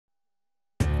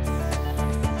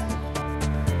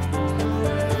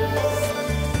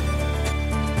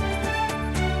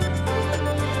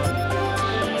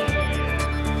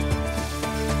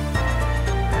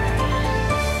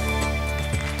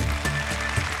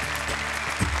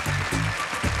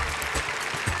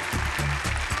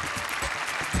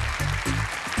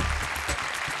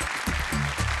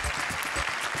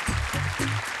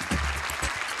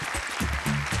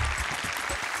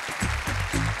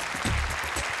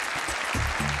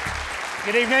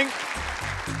Good evening.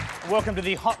 Welcome to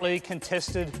the hotly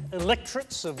contested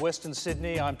electorates of Western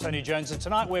Sydney. I'm Tony Jones, and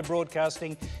tonight we're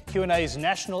broadcasting Q&A's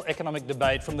national economic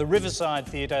debate from the Riverside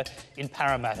Theatre in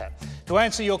Parramatta. To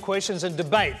answer your questions and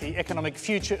debate the economic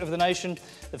future of the nation,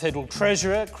 the Federal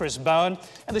Treasurer, Chris Bowen,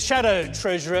 and the Shadow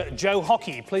Treasurer, Joe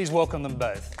Hockey. Please welcome them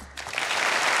both.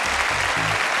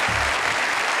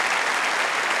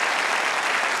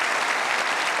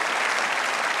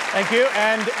 Thank you.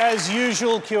 And as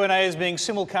usual, Q&A is being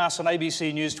simulcast on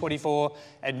ABC News 24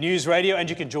 and News Radio, and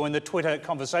you can join the Twitter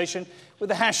conversation with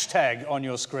the hashtag on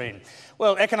your screen.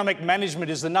 Well, economic management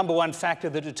is the #1 factor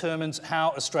that determines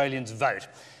how Australians vote.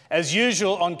 As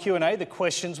usual on Q&A, the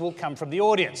questions will come from the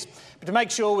audience. But to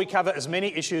make sure we cover as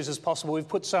many issues as possible, we've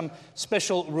put some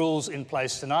special rules in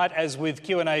place tonight. As with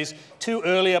Q&A's 2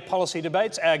 earlier policy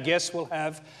debates, our guests will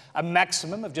have a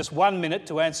maximum of just 1 minute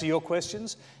to answer your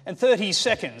questions and 30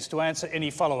 seconds to answer any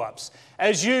follow-ups.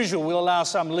 As usual, we'll allow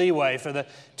some leeway for the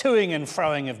toing and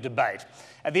froing of debate.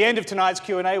 At the end of tonight's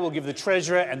Q&A, we'll give the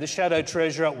Treasurer and the Shadow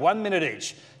Treasurer 1 minute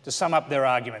each to sum up their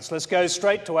arguments. Let's go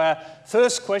straight to our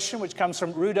first question, which comes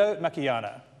from Rudo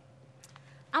Macchiano.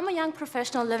 I'm a young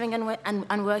professional living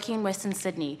and working in Western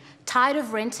Sydney. Tired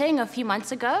of renting a few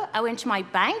months ago, I went to my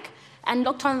bank and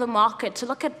looked on the market to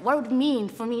look at what it would mean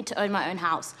for me to own my own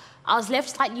house. I was left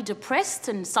slightly depressed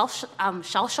and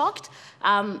shell-shocked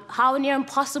how near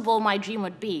impossible my dream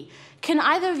would be. Can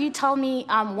either of you tell me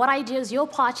what ideas your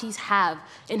parties have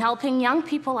in helping young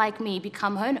people like me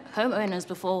become homeowners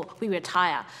before we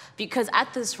retire? Because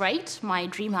at this rate, my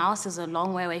dream house is a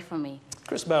long way away from me.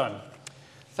 Chris Bowen.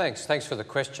 Thanks for the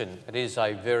question. It is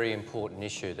a very important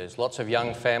issue. There's lots of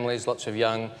young families, lots of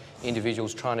young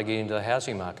individuals trying to get into the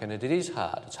housing market, and it is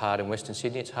hard. It's hard in Western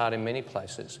Sydney, it's hard in many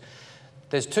places.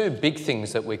 There's 2 big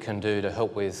things that we can do to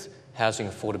help with housing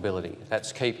affordability.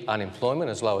 That's keep unemployment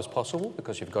as low as possible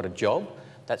because you've got a job.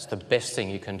 That's the best thing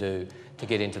you can do to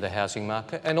get into the housing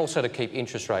market, and also to keep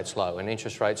interest rates low, and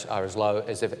interest rates are as low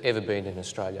as they've ever been in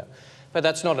Australia. But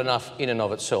that's not enough in and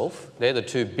of itself. They're the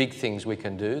 2 big things we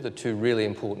can do, the 2 really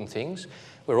important things.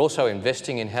 We're also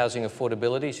investing in housing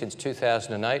affordability. Since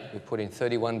 2008, we've put in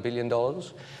 $31 billion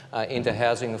into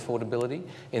housing affordability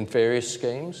in various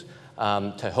schemes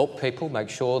to help people, make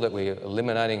sure that we're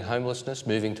eliminating homelessness,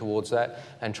 moving towards that,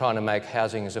 and trying to make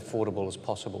housing as affordable as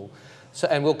possible.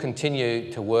 And we'll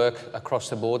continue to work across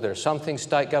the board. There are some things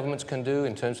state governments can do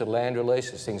in terms of land release,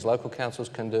 there's things local councils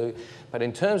can do. But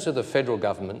in terms of the federal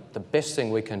government, the best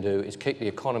thing we can do is keep the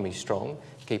economy strong,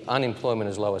 keep unemployment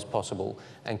as low as possible,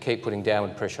 and keep putting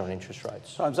downward pressure on interest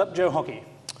rates. Time's up. Joe Hockey.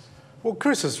 Well,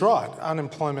 Chris is right.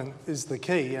 Unemployment is the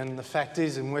key, and the fact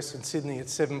is in Western Sydney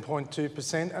it's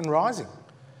 7.2% and rising.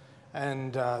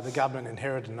 And the government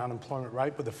inherited an unemployment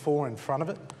rate with a 4 in front of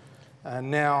it.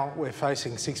 And now we're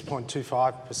facing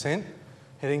 6.25%,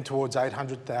 heading towards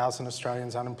 800,000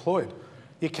 Australians unemployed.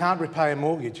 You can't repay a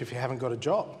mortgage if you haven't got a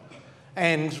job.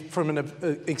 And from an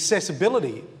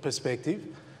accessibility perspective,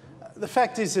 the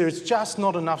fact is there is just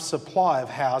not enough supply of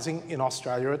housing in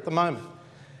Australia at the moment.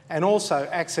 And also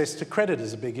access to credit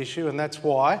is a big issue, and that's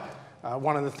why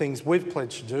one of the things we've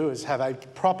pledged to do is have a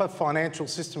proper financial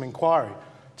system inquiry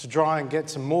to try and get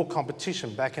some more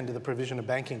competition back into the provision of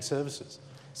banking services,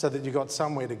 so that you've got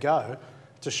somewhere to go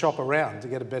to shop around to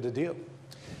get a better deal.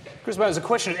 Chris, it's a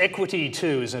question of equity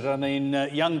too, isn't it? I mean,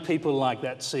 young people like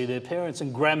that see their parents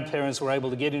and grandparents were able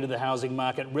to get into the housing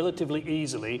market relatively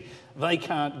easily. They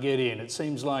can't get in. It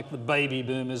seems like the baby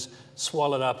boomers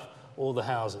swallowed up all the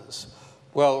houses.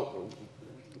 Well,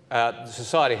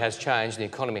 society has changed, the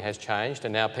economy has changed,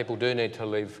 and now people do need to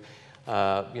live,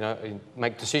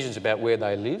 make decisions about where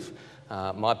they live.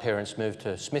 My parents moved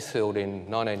to Smithfield in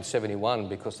 1971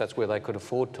 because that's where they could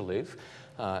afford to live.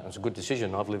 It was a good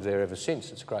decision. I've lived there ever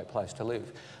since. It's a great place to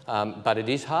live. But it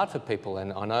is hard for people,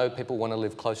 and I know people want to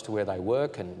live close to where they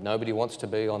work, and nobody wants to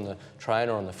be on the train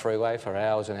or on the freeway for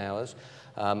hours and hours.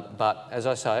 But as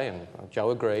I say, and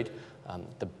Joe agreed,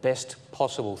 the best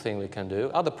possible thing we can do,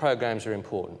 other programs are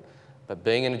important, but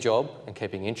being in a job and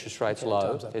keeping interest rates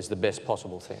low is the best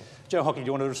possible thing. Joe Hockey, do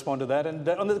you want to respond to that? And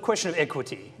on the question of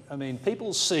equity, I mean,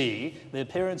 people see their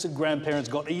parents and grandparents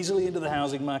got easily into the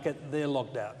housing market, they're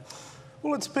locked out.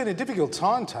 Well, it's been a difficult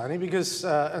time, Tony, because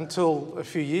until a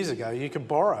few years ago, you could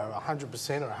borrow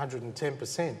 100% or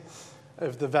 110%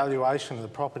 of the valuation of the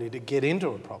property to get into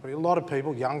a property. A lot of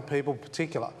people, young people in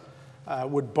particular,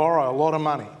 would borrow a lot of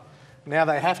money. Now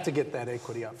they have to get that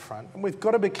equity up front. And we've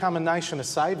got to become a nation of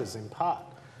savers in part.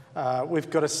 We've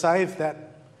got to save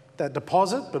that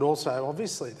deposit, but also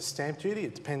obviously the stamp duty.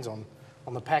 It depends on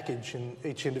the package in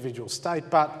each individual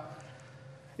state. But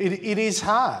It is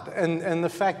hard, and the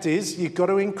fact is you've got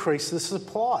to increase the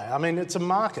supply. I mean, it's a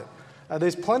market.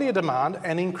 There's plenty of demand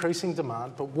and increasing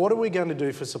demand, but what are we going to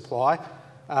do for supply?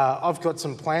 I've got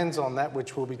some plans on that,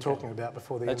 which we'll be talking about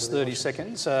before the end of the 30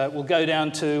 seconds. We'll go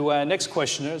down to next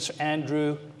questioner. It's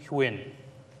Andrew Huynh.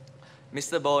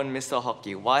 Mr. Bowen, Mr.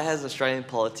 Hockey, why has Australian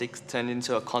politics turned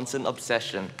into a constant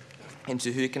obsession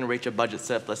into who can reach a budget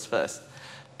surplus first?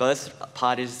 Both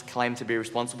parties claim to be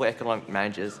responsible economic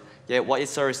managers, yet what is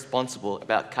so responsible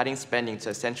about cutting spending to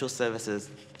essential services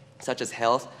such as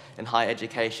health and higher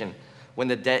education when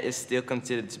the debt is still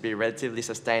considered to be relatively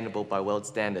sustainable by world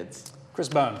standards? Chris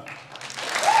Bowen.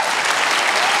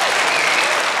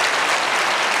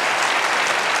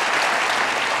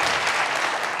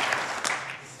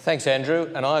 Thanks, Andrew,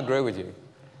 and I agree with you.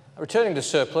 Returning to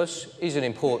surplus is an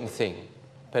important thing,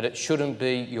 but it shouldn't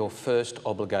be your first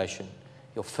obligation.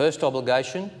 Your first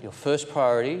obligation, your first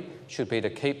priority should be to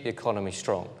keep the economy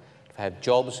strong, to have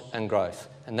jobs and growth,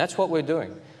 and that's what we're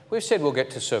doing. We've said we'll get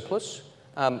to surplus,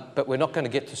 but we're not going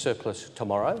to get to surplus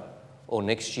tomorrow or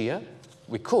next year.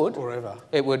 We could. Or ever.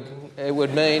 It would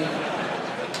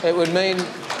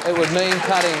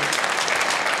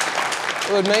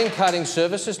mean cutting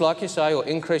services, like you say, or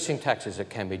increasing taxes. It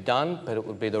can be done, but it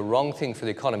would be the wrong thing for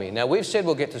the economy. Now, we've said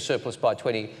we'll get to surplus by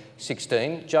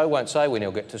 2016. Joe won't say when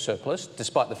he'll get to surplus,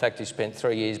 despite the fact he spent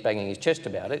 3 years banging his chest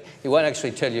about it. He won't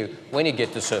actually tell you when he'll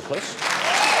get to surplus.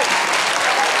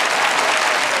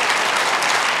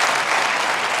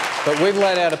 But we've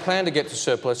laid out a plan to get to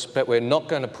surplus, but we're not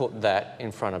going to put that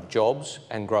in front of jobs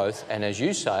and growth and, as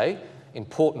you say,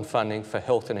 important funding for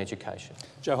health and education.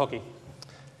 Joe Hockey.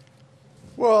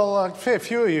 Well, a fair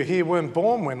few of you here weren't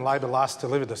born when Labor last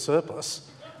delivered a surplus.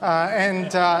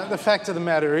 The fact of the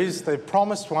matter is they've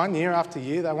promised one year after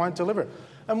year, they won't deliver it.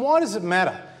 And why does it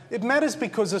matter? It matters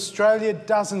because Australia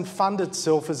doesn't fund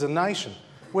itself as a nation.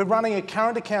 We're running a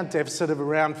current account deficit of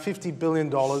around $50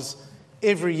 billion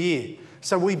every year.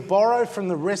 So we borrow from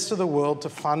the rest of the world to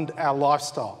fund our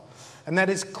lifestyle. And that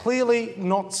is clearly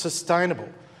not sustainable.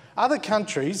 Other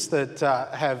countries that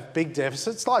have big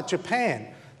deficits, like Japan,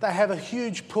 they have a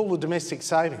huge pool of domestic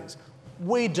savings.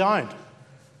 We don't.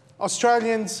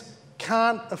 Australians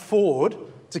can't afford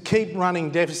to keep running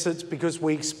deficits because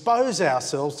we expose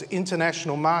ourselves to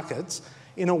international markets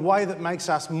in a way that makes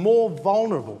us more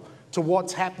vulnerable to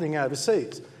what's happening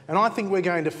overseas. And I think we're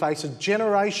going to face a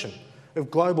generation of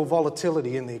global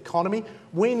volatility in the economy.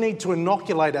 We need to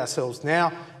inoculate ourselves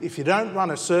now. If you don't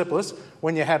run a surplus,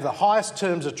 when you have the highest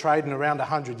terms of trade in around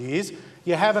 100 years,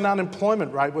 you have an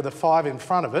unemployment rate with a 5 in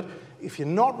front of it. If you're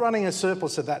not running a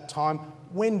surplus at that time,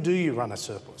 when do you run a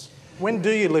surplus? When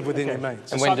do you live within your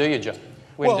means? And when do you, Joe?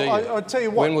 I'll tell you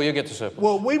what. When will you get to surplus?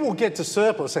 Well, we will get to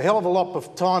surplus a hell of a lot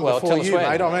of time before you,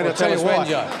 mate. I mean, I'll tell you why.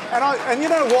 And you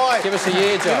know why? Give us a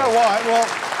year, Joe. You know why? Well,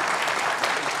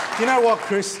 you know what,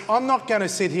 Chris? I'm not going to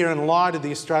sit here and lie to the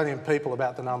Australian people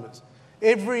about the numbers.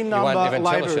 Every number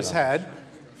Labor has had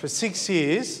for 6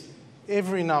 years,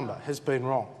 every number has been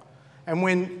wrong. And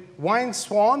when Wayne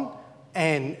Swan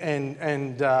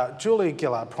and Julia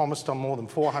Gillard promised on more than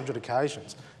 400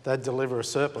 occasions they'd deliver a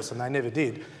surplus, and they never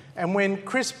did. And when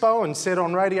Chris Bowen said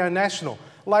on Radio National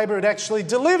Labor had actually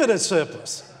delivered a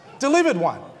surplus, delivered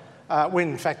one, when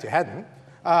in fact you hadn't,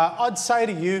 I'd say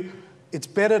to you, it's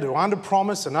better to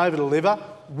under-promise and over-deliver.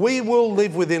 We will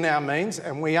live within our means,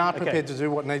 and we are prepared to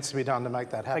do what needs to be done to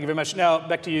make that happen. Thank you very much. Now,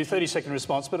 back to you, 30-second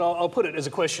response, but I'll put it as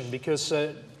a question because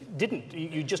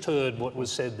you just heard what was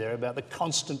said there about the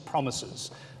constant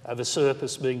promises of a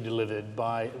surplus being delivered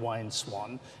by Wayne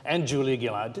Swan and Julia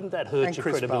Gillard. Didn't that hurt your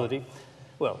credibility? Bowen.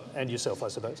 Well, and yourself, I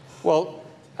suppose. Well,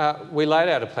 we laid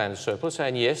out a plan of surplus,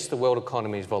 and yes, the world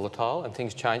economy is volatile and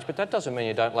things change, but that doesn't mean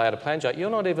you don't lay out a plan, Joe. You're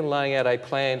not even laying out a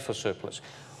plan for surplus.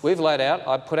 We've laid out,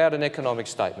 I put out an economic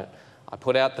statement. I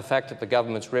put out the fact that the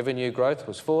government's revenue growth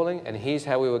was falling, and here's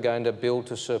how we were going to build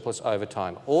to surplus over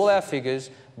time. All our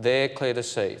figures, they're clear to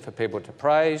see, for people to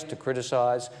praise, to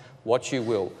criticise, what you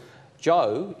will.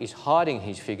 Joe is hiding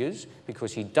his figures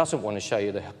because he doesn't want to show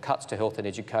you the cuts to health and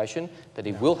education that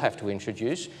he will have to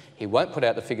introduce. He won't put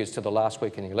out the figures till the last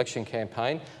week in the election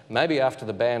campaign. Maybe after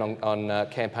the ban on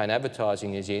campaign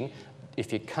advertising is in.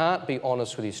 If you can't be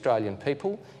honest with the Australian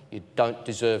people, you don't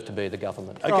deserve to be the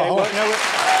government. Okay, well, no,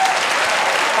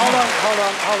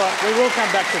 hold on. We will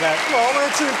come back to that. Well,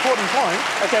 that's an important point.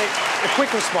 Okay, a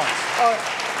quick response.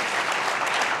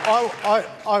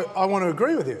 I want to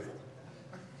agree with you.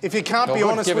 If you can't be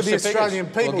honest with the Australian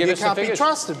people, you can't be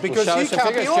trusted because you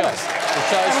can't be honest.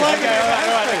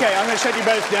 Okay, I'm going to shut you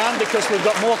both down because we've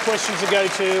got more questions to go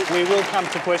to. We will come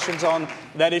to questions on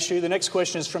that issue. The next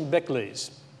question is from Beck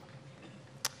Lees.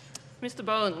 Mr.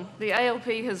 Bowen, the ALP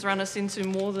has run us into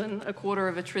more than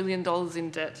 $250 billion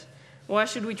in debt. Why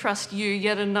should we trust you,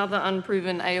 yet another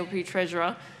unproven ALP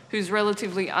treasurer, who's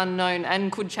relatively unknown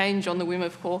and could change on the whim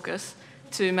of caucus,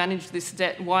 to manage this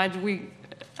debt? Why do we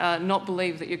not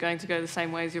believe that you're going to go the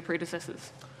same way as your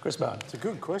predecessors? Chris Bowen. It's a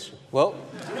good question. Well,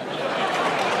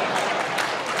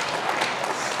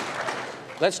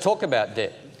 let's talk about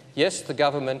debt. Yes, the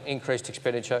government increased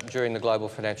expenditure during the global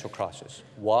financial crisis.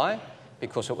 Why?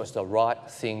 Because it was the right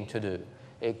thing to do.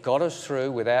 It got us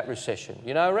through without recession.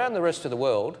 You know, around the rest of the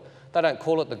world, they don't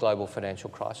call it the global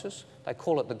financial crisis, they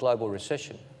call it the global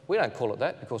recession. We don't call it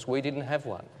that because we didn't have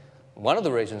one. One of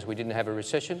the reasons we didn't have a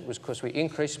recession was because we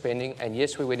increased spending and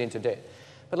yes, we went into debt.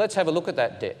 But let's have a look at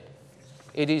that debt.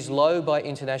 It is low by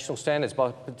international standards.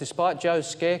 But despite Joe's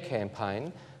scare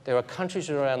campaign, there are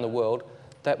countries around the world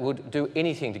that would do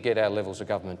anything to get our levels of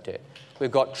government debt. We've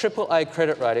got AAA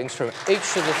credit ratings from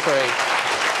each of the three.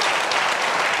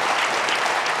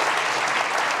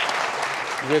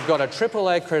 We've got a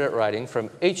AAA credit rating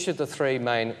from each of the three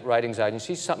main ratings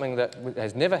agencies, something that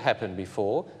has never happened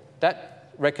before.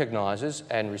 That recognises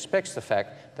and respects the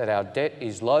fact that our debt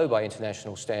is low by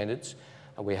international standards.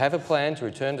 And we have a plan to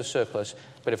return to surplus.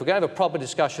 But if we're going to have a proper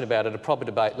discussion about it, a proper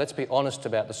debate, let's be honest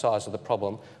about the size of the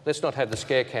problem. Let's not have the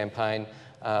scare campaign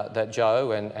that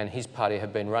Joe and his party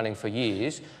have been running for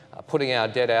years, putting our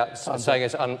debt out, saying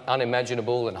it's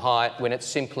unimaginable and high, when it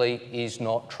simply is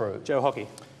not true. Joe Hockey.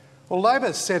 Well,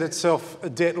 Labor set itself a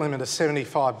debt limit of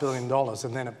 $75 billion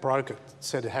and then it broke it. It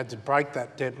said it had to break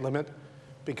that debt limit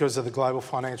because of the global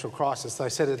financial crisis. They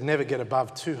said it'd never get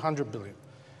above $200 billion,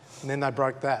 and then they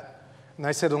broke that. And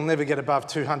they said it'll never get above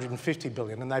 $250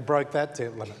 billion, and they broke that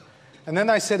debt limit. And then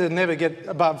they said it'd never get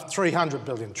above $300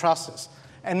 billion, trust us.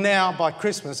 And now, by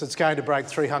Christmas, it's going to break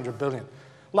 $300 billion.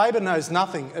 Labor knows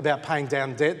nothing about paying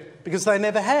down debt because they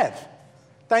never have.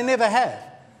 They never have.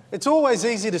 It's always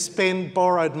easy to spend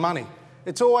borrowed money.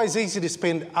 It's always easy to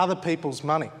spend other people's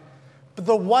money. But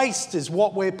the waste is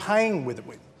what we're paying with it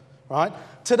with, right?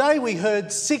 Today we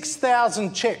heard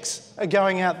 6,000 cheques are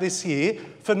going out this year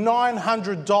for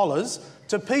 $900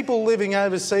 to people living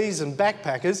overseas and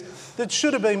backpackers that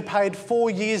should have been paid 4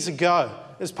 years ago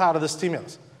as part of the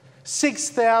stimulus.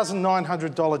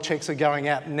 $6,900 cheques are going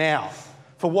out now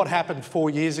for what happened 4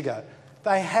 years ago.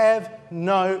 They have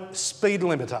no speed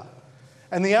limiter.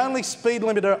 And the only speed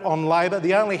limiter on Labor,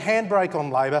 the only handbrake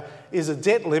on Labor, is a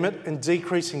debt limit and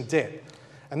decreasing debt.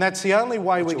 And that's the only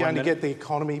way we're going to get the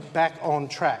economy back on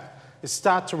track, is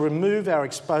start to remove our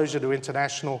exposure to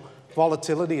international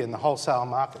volatility in the wholesale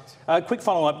markets. Quick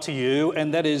follow-up to you,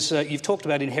 and that is, you've talked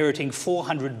about inheriting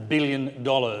 $400 billion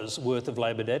worth of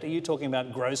Labor debt. Are you talking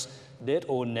about gross debt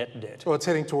or net debt? Well, it's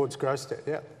heading towards gross debt,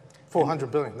 yeah. $400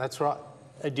 billion, that's right.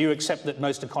 Do you accept that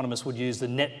most economists would use the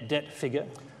net debt figure?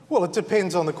 Well, it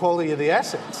depends on the quality of the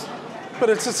assets. But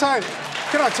it's the same.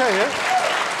 Can I tell you?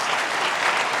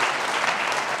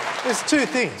 There's two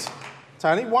things,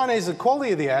 Tony. One is the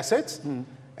quality of the assets.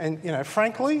 And, you know,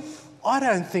 frankly, I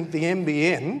don't think the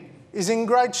NBN is in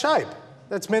great shape.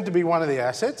 That's meant to be one of the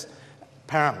assets,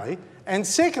 apparently. And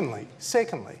secondly,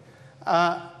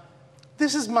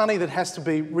 this is money that has to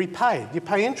be repaid. You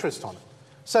pay interest on it.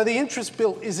 So the interest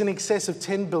bill is in excess of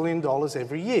 $10 billion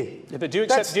every year. Yeah, but do you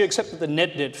accept that the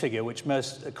net debt figure, which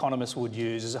most economists would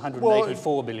use, is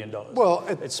 $184 billion? Well,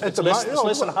 it's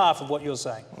less than half of what you're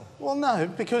saying. Well, no,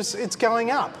 because it's going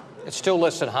up. It's still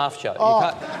less than half, Joe.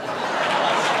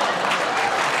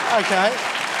 Okay.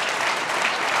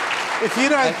 If you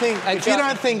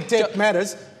don't think debt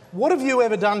matters, what have you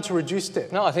ever done to reduce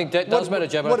debt? No, I think debt does matter,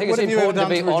 Joe, but I think it's important to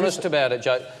be honest about it,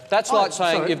 Joe. That's like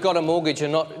saying you've got a mortgage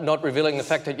and not revealing the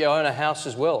fact that you own a house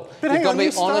as well. But you've got to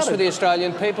be honest with the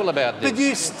Australian people about this. But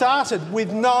you started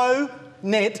with no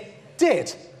net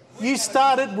debt. You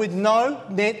started with no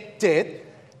net debt.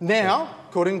 Now,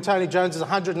 according to Tony Jones, it's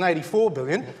 $184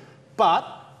 billion. But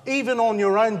even on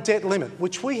your own debt limit,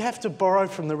 which we have to borrow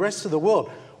from the rest of the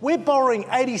world, we're borrowing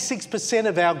 86%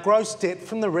 of our gross debt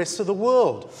from the rest of the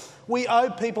world. We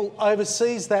owe people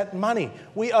overseas that money.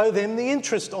 We owe them the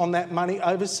interest on that money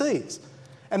overseas.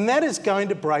 And that is going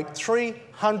to break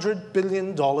 $300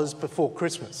 billion before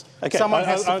Christmas. Okay,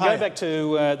 I'll go back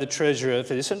to the Treasurer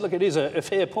for this. And look, it is a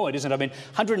fair point, isn't it? I mean,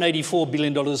 $184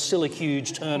 billion is still a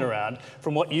huge turnaround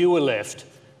from what you were left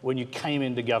when you came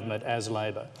into government as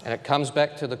Labor. And it comes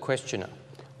back to the questioner.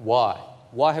 Why?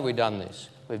 Why have we done this?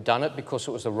 We've done it because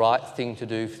it was the right thing to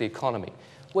do for the economy.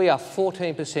 We are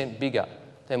 14% bigger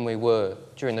than we were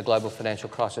during the global financial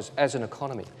crisis as an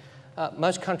economy.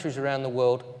 Most countries around the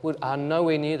world are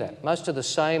nowhere near that. Most are the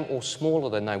same or smaller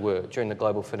than they were during the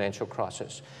global financial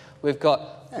crisis. We've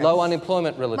got low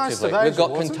unemployment relatively. We've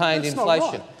got contained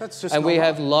inflation. And we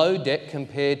have low debt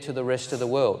compared to the rest of the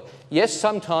world. Yes,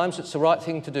 sometimes it's the right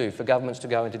thing to do for governments to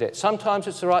go into debt. Sometimes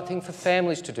it's the right thing for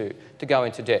families to do, to go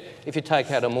into debt if you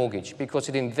take out a mortgage, because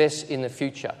it invests in the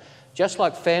future. Just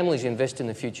like families invest in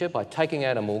the future by taking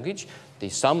out a mortgage, the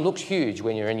sum looks huge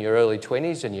when you're in your early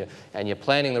 20s and you're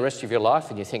planning the rest of your life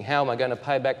and you think, how am I going to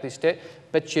pay back this debt?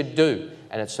 But you do,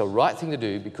 and it's the right thing to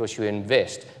do because you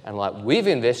invest. And like we've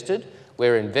invested,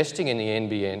 we're investing in the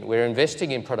NBN, we're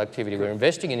investing in productivity, we're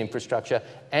investing in infrastructure,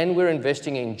 and we're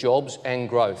investing in jobs and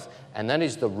growth. And that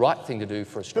is the right thing to do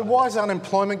for Australia. But why is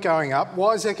unemployment going up?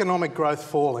 Why is economic growth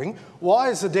falling? Why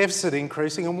is the deficit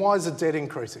increasing? And why is the debt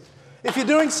increasing? If you're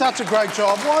doing such a great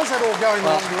job, why is that all going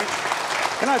wrong?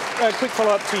 Can I a quick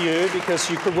follow-up to you, because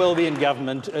you could well be in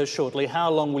government shortly. How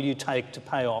long will you take to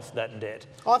pay off that debt?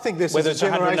 I think this Whether is a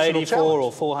generational challenge. Whether it's 184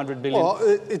 or 400 billion? Well,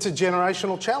 it's a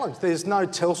generational challenge. There's no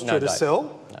Telstra to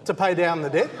sell to pay down the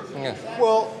debt. Yeah.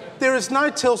 Well, there is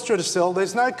no Telstra to sell.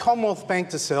 There's no Commonwealth Bank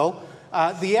to sell.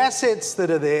 The assets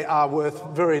that are there are worth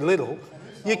very little.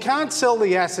 You can't sell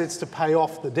the assets to pay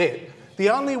off the debt. The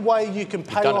only way you can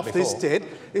pay off this debt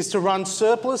is to run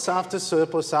surplus after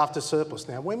surplus after surplus.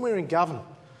 Now, when we were in government,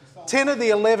 10 of the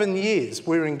 11 years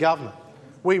we were in government,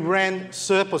 we ran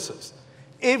surpluses.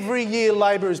 Every year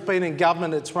Labor has been in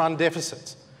government, it's run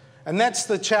deficits. And that's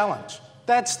the challenge.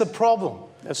 That's the problem.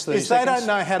 That's 30 is seconds. They don't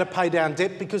know how to pay down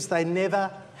debt because they never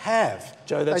have.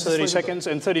 Joe, that's 30 seconds,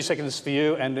 and 30 seconds for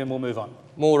you, and then we'll move on.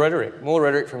 More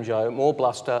rhetoric from Joe, more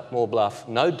bluster, more bluff,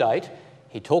 no date.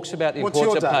 He talks about the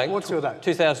importance of paying. What's your date?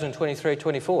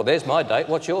 2023-24. There's my date.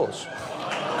 What's yours?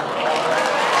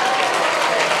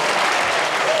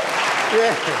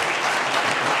 Yeah.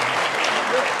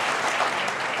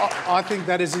 I think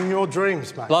that is in your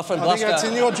dreams, mate. Bluff and bluster. I think that's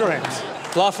in your dreams.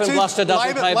 Bluff and bluster doesn't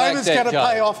pay back Labor's debt, going to Joe.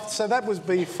 pay off, so that would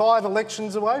be 5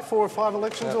 elections away, 4 or 5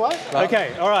 elections away. Right.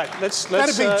 Okay, all right. Let's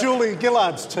That'd be Julie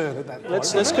Gillard's turn at that point.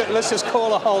 Let's just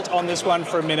call a halt on this one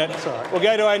for a minute. We'll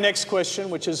go to our next question,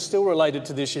 which is still related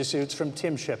to this issue. It's from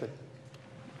Tim Shepherd.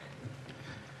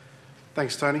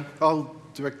 Thanks, Tony. I'll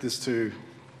direct this to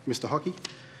Mr. Hockey.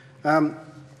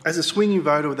 As a swinging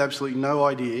voter with absolutely no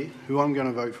idea who I'm going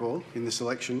to vote for in this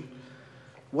election,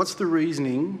 what's the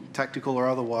reasoning, tactical or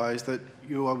otherwise, that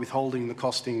you are withholding the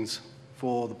costings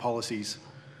for the policies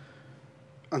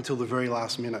until the very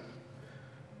last minute?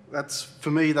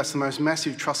 For me, that's the most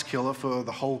massive trust killer for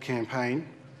the whole campaign.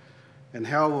 And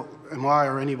how am I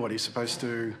or anybody supposed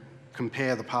to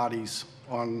compare the parties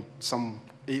on some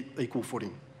equal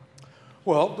footing?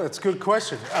 Well, that's a good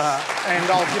question, and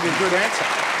I'll give you a good answer.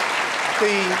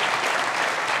 The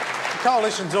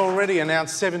Coalition's already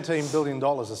announced $17 billion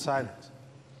of savings,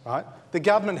 right? The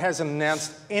government hasn't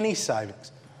announced any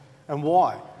savings. And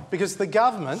why? Because the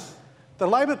government, the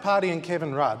Labor Party and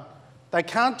Kevin Rudd, they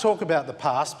can't talk about the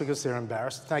past because they're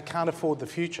embarrassed. They can't afford the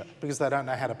future because they don't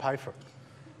know how to pay for it.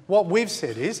 What we've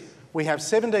said is we have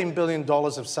 $17 billion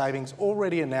of savings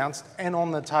already announced and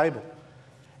on the table.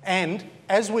 And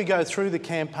as we go through the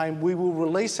campaign, we will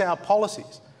release our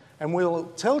policies and we'll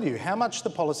tell you how much the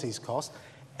policies cost,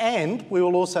 and we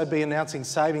will also be announcing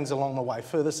savings along the way,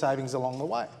 further savings along the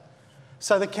way.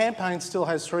 So the campaign still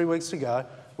has 3 weeks to go.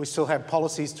 We still have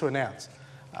policies to announce.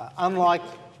 Unlike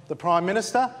the Prime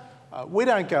Minister, we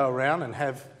don't go around and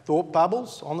have thought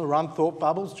bubbles, on-the-run thought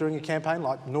bubbles during a campaign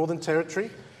like Northern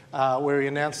Territory, where he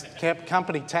announced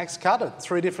company tax cut at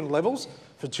 3 different levels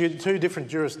for 2 different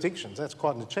jurisdictions. That's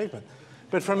quite an achievement.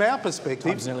 But from our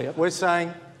perspective, we're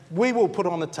saying we will put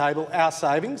on the table our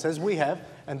savings, as we have,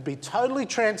 and be totally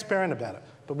transparent about it.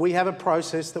 But we have a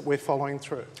process that we're following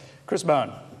through. Chris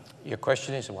Bowen. Your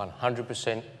question is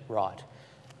 100% right.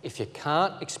 If you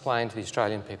can't explain to the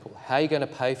Australian people how you're going to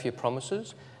pay for your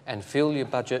promises and fill your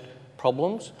budget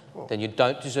problems, then you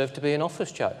don't deserve to be in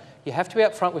office, Joe. You have to be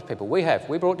upfront with people. We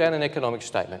brought down an economic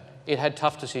statement. It had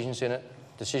tough decisions in it,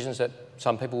 decisions that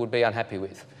some people would be unhappy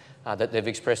with, that they've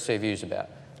expressed their views about.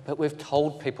 But we've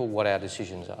told people what our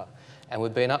decisions are, and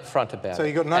we've been upfront about it. So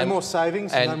you've got no more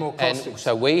savings and no more costings? And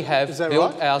so we have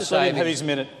built our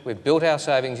savings. We've built our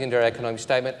savings into our economic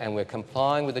statement, and we're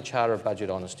complying with the Charter of Budget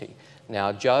Honesty.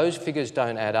 Now, Joe's figures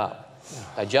don't add up.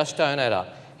 They just don't add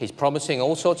up. He's promising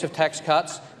all sorts of tax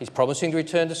cuts. He's promising to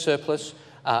return to surplus.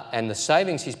 And the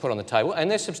savings he's put on the table, and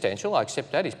they're substantial, I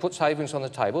accept that. He's put savings on the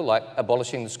table, like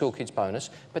abolishing the school kids bonus,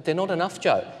 but they're not enough,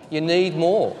 Joe. You need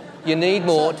more. You need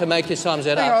more to make your sums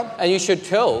add up. And you should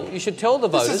tell the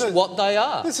voters what they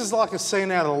are. This is like a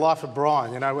scene out of The Life of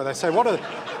Brian, you know, where they say, what are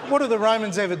what have the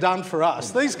Romans ever done for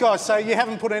us? These guys say you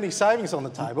haven't put any savings on the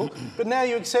table, but now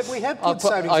you accept we have put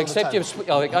savings on the table.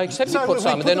 I accept you put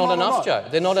some, but they're not enough, Joe.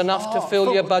 They're not enough to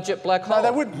fill your budget black hole. No,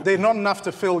 they wouldn't. They're not enough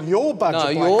to fill your budget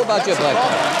black hole. No, your budget black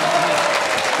hole.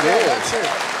 Yeah, that's it.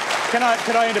 Can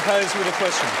I interpose with a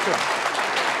question? Sure.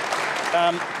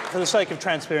 For the sake of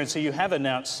transparency, you have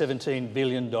announced $17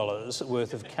 billion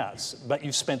worth of cuts, but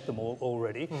you've spent them all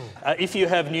already. If you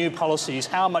have new policies,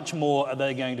 how much more are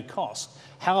they going to cost?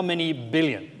 How many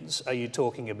billions are you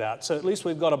talking about? So at least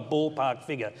we've got a ballpark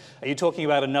figure. Are you talking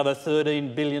about another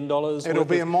 $13 billion It'll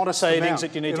be a modest savings amount.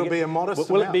 that you need It'll to get? be a modest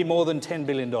Will amount. it be more than $10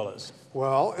 billion?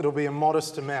 Well, it'll be a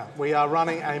modest amount. We are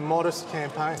running a modest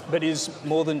campaign. But is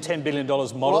more than $10 billion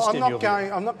modest well, in your view?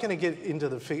 I'm not going to get into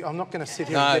the figure. I'm not going to sit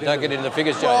here No, and don't get into the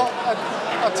figures, Joe. Well,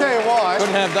 I'll tell you why.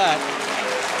 Couldn't have that.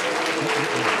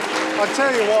 I'll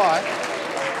tell you why.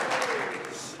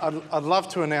 I'd love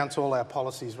to announce all our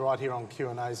policies right here on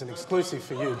Q&As, and exclusive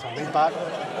for you, Tommy, but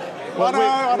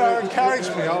I know, encourage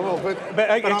me, I will. But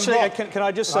actually, can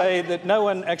I just say that no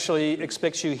one actually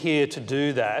expects you here to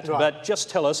do that, but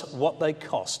just tell us what they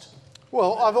cost.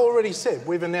 Well, I've already said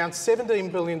we've announced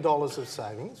 $17 billion of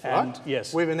savings, right? And,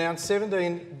 yes. We've announced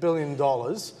 $17 billion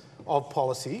of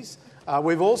policies.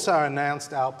 We've also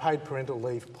announced our paid parental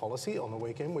leave policy on the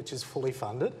weekend, which is fully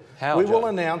funded. We will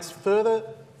announce further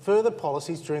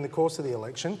policies during the course of the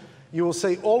election. You will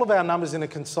see all of our numbers in a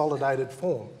consolidated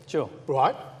form. Sure.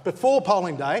 Right? Before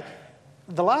polling day,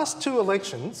 the last two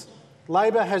elections,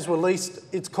 Labor has released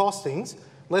its costings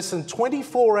less than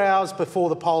 24 hours before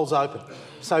the polls open.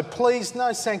 So please,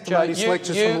 no sanctimonious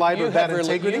lectures from Labor about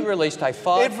integrity. You released a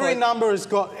every number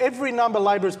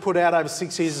Labor has put out over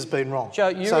 6 years has been wrong. Joe,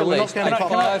 you released a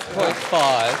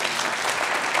 5.5.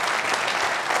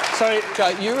 Sorry, Joe,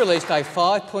 you released a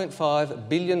 $5.5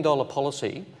 billion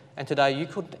policy, and today you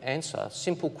couldn't answer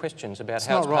simple questions about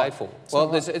how it's paid for.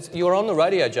 Well, you're on the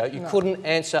radio, Joe. You couldn't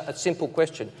answer a simple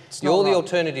question. You're the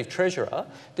alternative treasurer.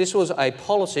 This was a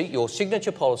policy, your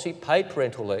signature policy, paid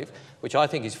parental leave, which I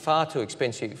think is far too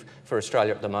expensive for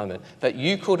Australia at the moment. But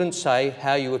you couldn't say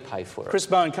how you would pay for it. Chris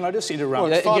Bowen, can I just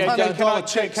interrupt? $500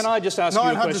 checks. Can I just ask you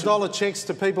a question? $900 checks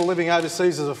to people living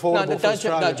overseas is affordable for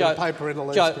Australia to pay parental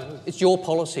leave. Joe, it's your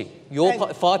policy. Your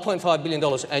 $5.5 billion,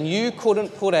 and you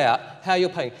couldn't put out how you're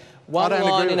paying. One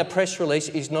line in a press release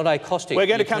is not a costing. We're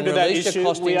going to come to that issue.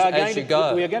 We are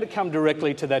going to come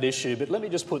directly to that issue, but let me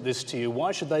just put this to you.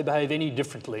 Why should they behave any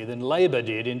differently than Labor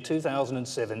did in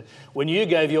 2007 when you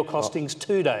gave your costings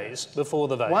 2 days before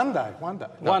the vote? One day.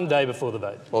 One day before the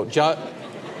vote. Well, Joe's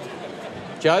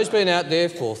been out there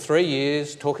for 3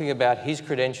 years talking about his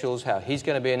credentials, how he's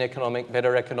going to be an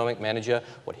better economic manager,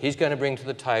 what he's going to bring to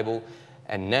the table.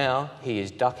 And now he is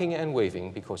ducking and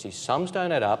weaving because his sums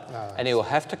don't add up and he will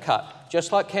have to cut.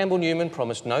 Just like Campbell Newman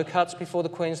promised no cuts before the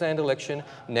Queensland election,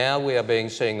 now we are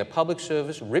seeing the public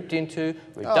service ripped into,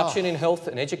 reduction in health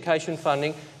and education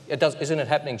funding. Isn't it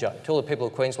happening, Joe? Tell the people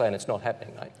of Queensland it's not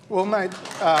happening, mate. Well, mate...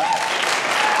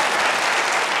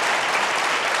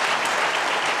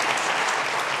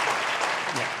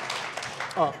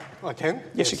 I can?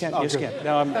 Yes, you can. Yes, you can.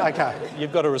 No, okay.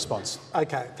 You've got a response.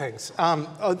 Okay, thanks.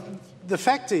 The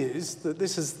fact is that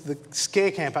this is the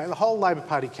scare campaign. The whole Labor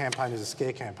Party campaign is a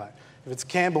scare campaign. If it's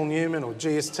Campbell Newman or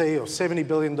GST or $70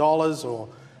 billion or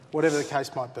whatever the case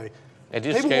might be.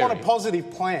 People want a positive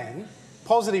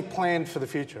plan for the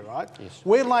future, right? Yes.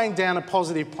 We're laying down a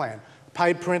positive plan.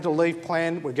 Paid parental leave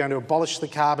plan. We're going to abolish the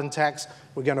carbon tax.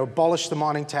 We're going to abolish the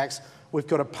mining tax. We've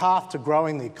got a path to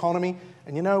growing the economy.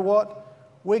 And you know what?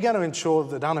 We're going to ensure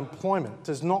that unemployment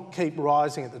does not keep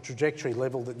rising at the trajectory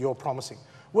level that you're promising.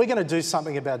 We're going to do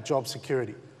something about job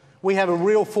security. We have a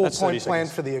real four-point plan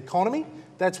for the economy.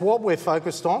 That's what we're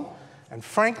focused on. And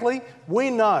frankly, we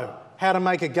know how to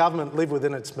make a government live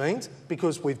within its means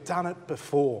because we've done it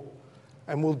before.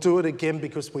 And we'll do it again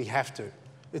because we have to.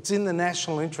 It's in the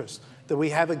national interest that we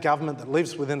have a government that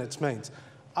lives within its means.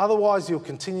 Otherwise, you'll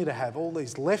continue to have all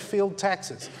these left-field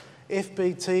taxes,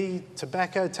 FBT,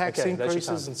 tobacco tax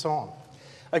increases and so on.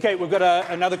 Okay, we've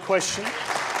got another question.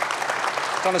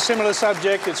 It's on a similar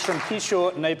subject. It's from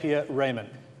Kishore Napier Raymond.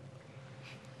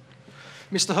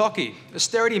 Mr Hockey,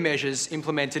 austerity measures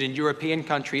implemented in European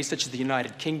countries such as the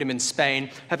United Kingdom and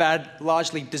Spain have had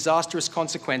largely disastrous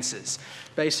consequences,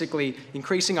 basically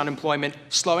increasing unemployment,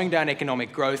 slowing down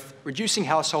economic growth, reducing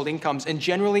household incomes and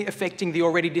generally affecting the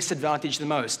already disadvantaged the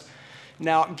most.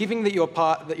 Now, given that your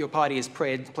party has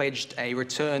pledged a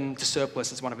return to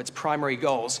surplus as one of its primary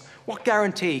goals, what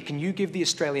guarantee can you give the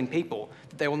Australian people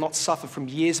that they will not suffer from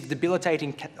years of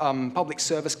debilitating public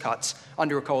service cuts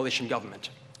under a coalition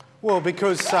government? Well,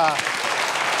 because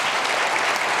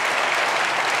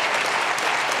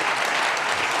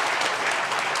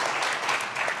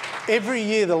every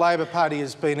year the Labor Party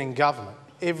has been in government,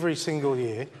 every single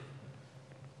year,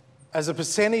 as a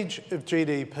percentage of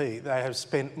GDP, they have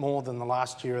spent more than the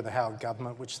last year of the Howard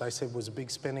government, which they said was a big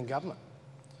spending government.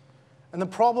 And the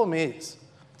problem is,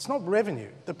 it's not revenue,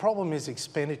 the problem is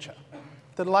expenditure.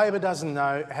 That Labor doesn't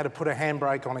know how to put a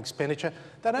handbrake on expenditure.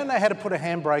 They don't know how to put a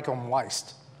handbrake on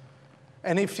waste.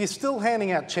 And if you're still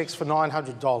handing out cheques for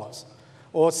 $900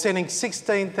 or sending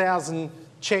 16,000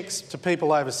 cheques to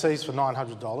people overseas for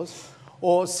 $900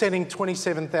 or sending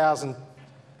 27,000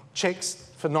 cheques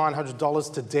for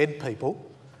 $900 to dead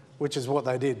people, which is what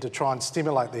they did to try and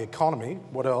stimulate the economy,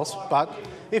 what else? But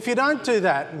if you don't do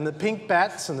that, and the pink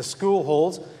bats and the school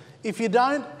halls, if you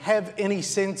don't have any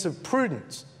sense of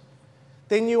prudence,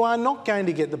 then you are not going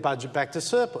to get the budget back to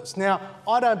surplus. Now,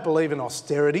 I don't believe in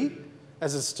austerity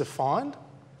as it's defined,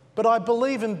 but I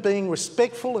believe in being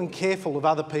respectful and careful of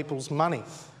other people's money.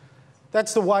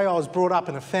 That's the way I was brought up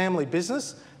in a family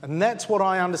business, and that's what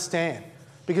I understand.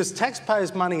 Because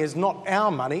taxpayers' money is not our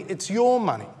money, it's your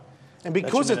money. And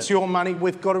because it's your money,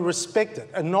 we've got to respect it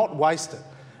and not waste it.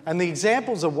 And the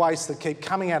examples of waste that keep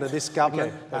coming out of this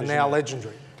government are now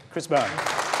legendary. Chris Bowen.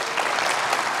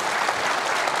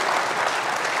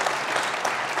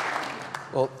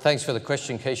 Well, thanks for the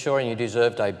question, Keishore, and you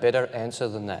deserved a better answer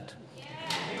than that.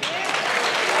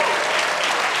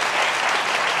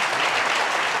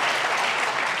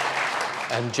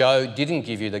 And Joe didn't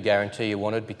give you the guarantee you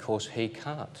wanted because he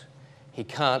can't. He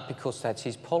can't because that's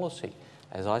his policy.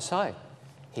 As I say,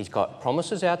 he's got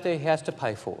promises out there he has to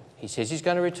pay for. He says he's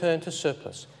going to return to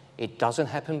surplus. It doesn't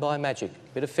happen by magic.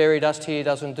 A bit of fairy dust here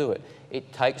doesn't do it.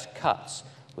 It takes cuts.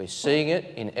 We're seeing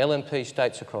it in LNP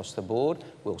states across the board.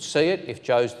 We'll see it if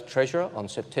Joe's the Treasurer on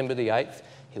September the 8th.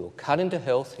 He will cut into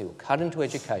health, he will cut into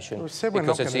education,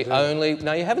 because it's the only...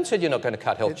 No, you haven't said you're not going to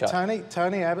cut health, Joe.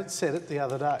 Tony Abbott said it the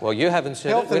other day. Well, you haven't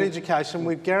said health and education,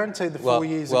 we've guaranteed the 4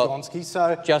 years of Gonski,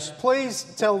 so just please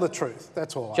tell the truth,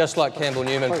 that's all. Just like Campbell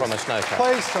Newman promised no cuts.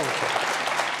 Please tell the truth.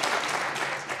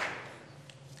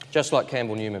 Just like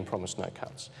Campbell Newman promised no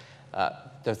cuts.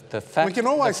 The fact, we can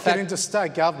always get into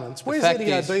state governments. Where's Eddie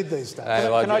Obeid these days?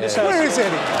 Can I just Where is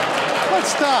Eddie? Let's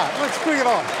start. Let's bring it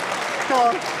on.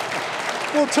 Come on.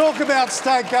 We'll talk about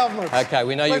state governments. Okay,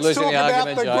 we know you're losing the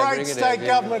argument, Let's talk about the great state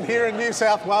government here in New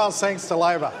South Wales, thanks to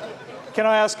Labor. Can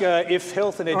I ask if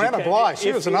health and education... Anna Bligh,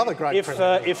 she was another great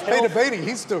president. Peter Beattie,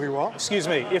 he's doing well. Excuse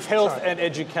me. If health and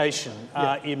education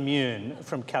are immune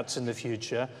from cuts in the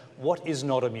future, what is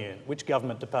not immune? Which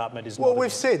government department is not immune? Well,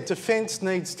 we've said defence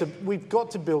needs to... We've got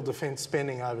to build defence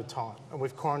spending over time, and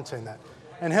we've quarantined that.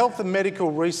 And health and medical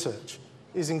research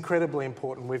is incredibly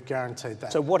important. We've guaranteed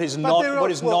that. So what is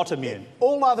not immune?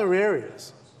 All other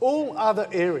areas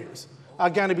are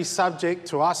going to be subject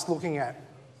to us looking at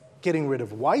getting rid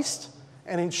of waste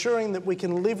and ensuring that we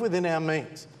can live within our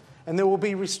means. And there will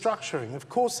be restructuring. Of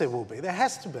course there will be. There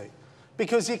has to be.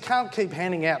 Because you can't keep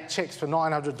handing out cheques for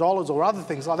 $900 or other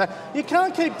things like that. You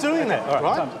can't keep doing that,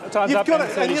 right? Time's up.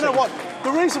 And you know what?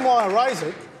 The reason why I raise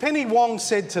it, Penny Wong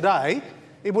said today,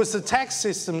 it was the tax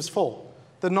system's fault.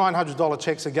 The $900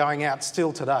 cheques are going out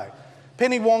still today.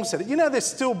 Penny Wong said it. You know they're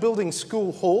still building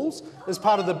school halls as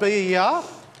part of the BER?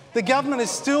 The government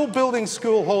is still building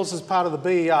school halls as part of the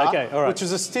BER, which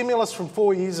is a stimulus from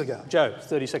 4 years ago. Joe,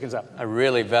 30 seconds up. A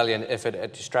really valiant effort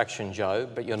at distraction, Joe,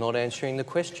 but you're not answering the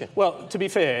question. Well, to be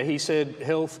fair, he said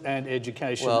health and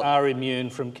education are immune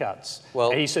from cuts.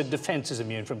 Well, he said defence is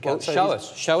immune from cuts. Well,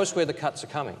 show us where the cuts are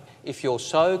coming. If you're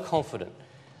so confident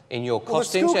in your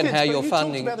costings and how you're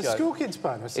funding, Joe, the school kids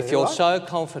bonus. If you're so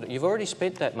confident, you've already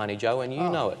spent that money, Joe, and you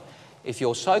know it. If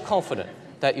you're so confident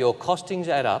that your costings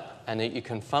add up and that you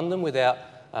can fund them without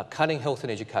cutting health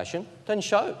and education, then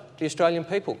show the Australian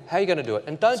people how you're going to do it.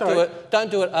 And don't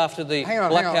do it after the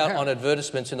blackout on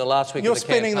advertisements in the last week of the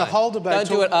campaign. You're spending the whole debate. Don't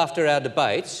do it after our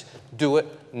debates. Do it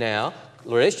now.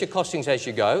 Release your costings as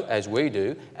you go, as we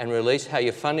do, and release how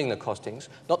you're funding the costings,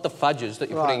 not the fudges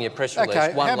that you're putting in your press release.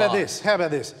 Okay, how about this?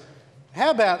 How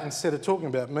about, instead of talking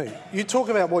about me, you talk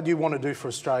about what you want to do for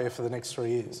Australia for the next 3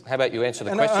 years? How about you answer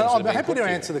the questions? I'm happy to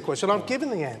answer the question. I've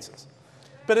given the answers.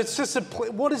 But it's just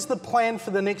what is the plan for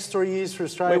the next 3 years for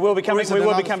Australia? We will be coming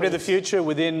to the future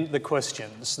within the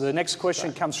questions. The next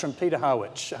question comes from Peter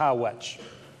Harwatch.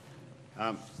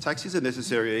 Tax is a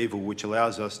necessary evil which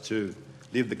allows us to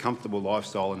live the comfortable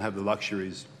lifestyle and have the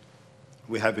luxuries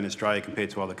we have in Australia compared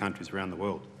to other countries around the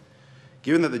world.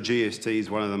 Given that the GST is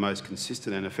one of the most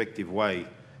consistent and effective way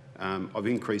of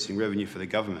increasing revenue for the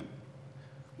government,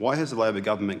 why has the Labor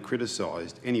government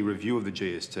criticised any review of the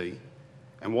GST,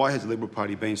 and why has the Liberal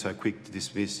Party been so quick to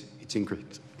dismiss its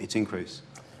increase?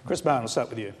 Chris Bowen, I'll start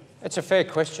with you. It's a fair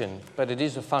question, but it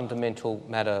is a fundamental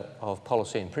matter of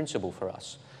policy and principle for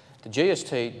us. The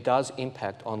GST does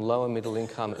impact on lower middle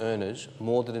income earners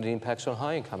more than it impacts on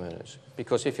high income earners.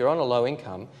 Because if you're on a low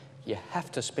income, you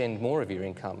have to spend more of your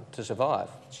income to survive.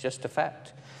 It's just a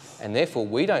fact. And therefore,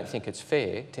 we don't think it's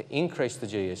fair to increase the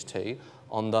GST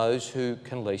on those who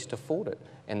can least afford it.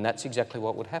 And that's exactly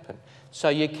what would happen. So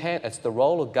you can't, it's the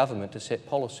role of government to set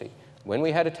policy. When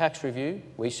we had a tax review,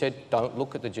 we said, don't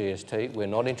look at the GST, we're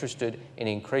not interested in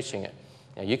increasing it.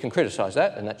 Now, you can criticise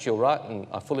that, and that's your right, and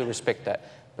I fully respect that,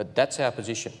 but that's our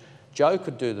position. Joe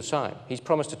could do the same. He's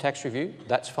promised a tax review,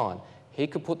 that's fine. He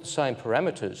could put the same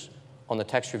parameters on the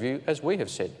tax review as we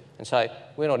have said, and say,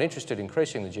 we're not interested in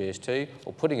increasing the GST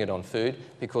or putting it on food,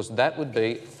 because that would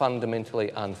be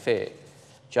fundamentally unfair.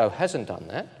 Joe hasn't done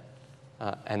that,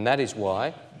 and that is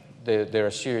why there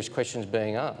are serious questions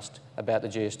being asked about the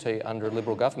GST under a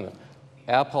Liberal government.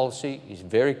 Our policy is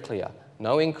very clear,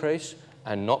 no increase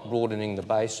and not broadening the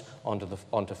base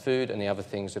onto food and the other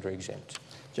things that are exempt.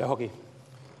 Joe Hockey.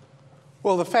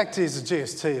 Well, the fact is the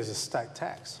GST is a state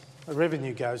tax. The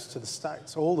revenue goes to the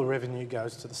states. All the revenue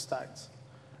goes to the states.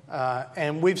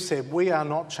 And we've said we are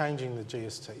not changing the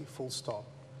GST, full stop.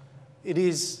 It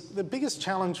is the biggest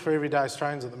challenge for everyday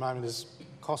Australians at the moment is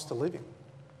cost of living.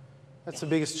 That's the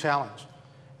biggest challenge.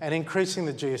 And increasing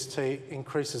the GST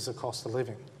increases the cost of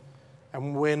living.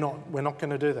 And we're not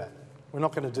going to do that. We're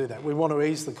not going to do that. We want to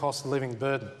ease the cost of living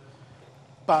burden.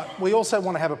 But we also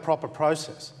want to have a proper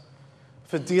process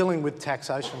for dealing with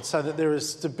taxation so that there is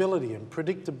stability and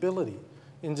predictability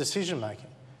in decision making.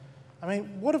 I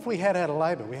mean, what have we had out of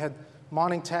Labor? We had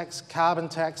mining tax, carbon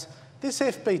tax. This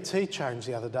FBT change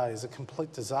the other day is a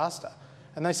complete disaster.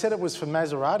 And they said it was for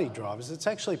Maserati drivers. It's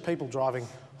actually people driving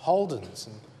Holdens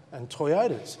and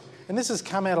Toyotas. And this has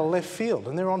come out of left field,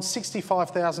 and they're on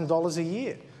 $65,000 a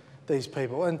year, these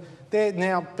people. And they're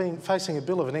now facing a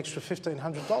bill of an extra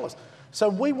 $1,500. So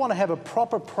we want to have a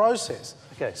proper process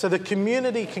so the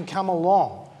community can come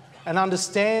along and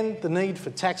understand the need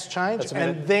for tax change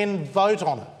and then vote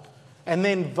on it. And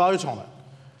then vote on it.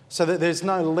 So that there's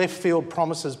no left field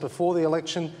promises before the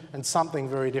election and something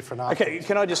very different after. Okay,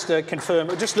 can I just confirm,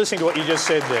 just listening to what you just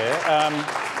said there,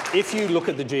 if you look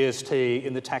at the GST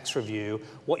in the tax review,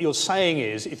 what you're saying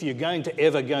is if you're going to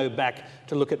ever go back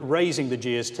to look at raising the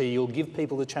GST, you'll give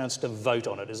people the chance to vote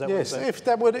on it. Is that what you're saying? Yes, if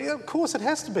that would, of course it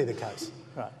has to be the case.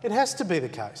 Right. It has to be the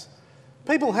case.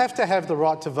 People have to have the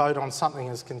right to vote on something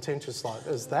as contentious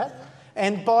as that.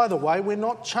 And by the way, we're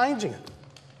not changing it.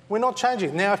 We're not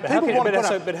changing it. Now, if people want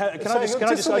to put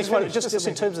up... Just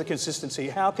in terms of the consistency,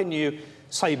 how can you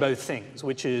say both things,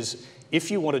 which is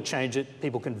if you want to change it,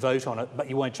 people can vote on it, but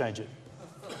you won't change it?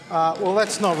 Well,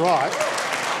 that's not right.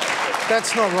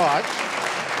 That's not right.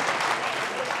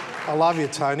 I love you,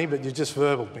 Tony, but you just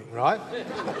verbaled me, right?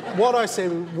 What I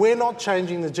said, we're not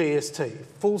changing the GST.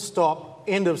 Full stop,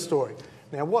 end of story.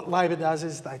 Now, what Labor does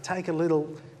is they take a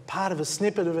little part of a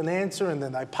snippet of an answer and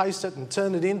then they paste it and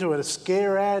turn it into a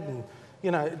scare ad, and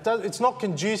it's not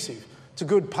conducive to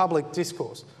good public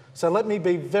discourse. So let me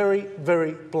be very,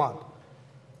 very blunt.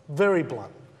 Very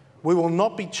blunt. We will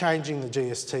not be changing the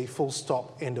GST, full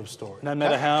stop, end of story. No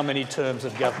matter how many terms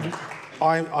of government.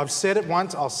 I've said it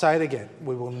once, I'll say it again.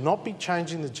 We will not be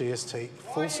changing the GST,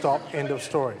 full stop, end of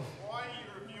story. Why are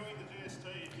you reviewing the GST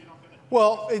if you're not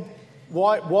going to...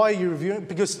 Well, why are you reviewing?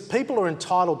 Because people are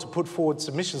entitled to put forward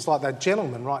submissions like that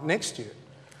gentleman right next to you,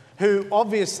 who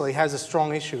obviously has a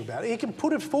strong issue about it. He can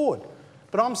put it forward.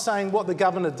 But I'm saying what the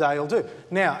government today will do.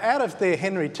 Now, out of their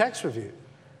Henry tax review,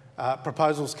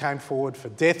 proposals came forward for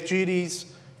death duties,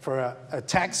 for a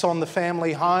tax on the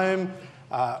family home,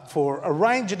 for a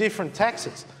range of different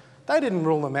taxes. They didn't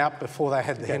rule them out before they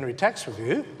had the Henry tax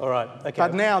review. All right, okay.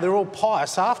 But now they're all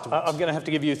pious afterwards. I'm going to have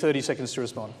to give you 30 seconds to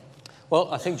respond. Well,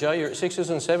 I think, Joe, you're at sixes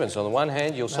and sevens. On the one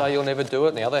hand, you'll say you'll never do it.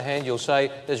 On the other hand, you'll say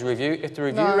there's a review. If the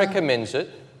review recommends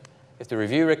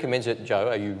it, Joe,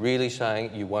 are you really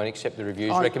saying you won't accept the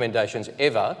review's recommendations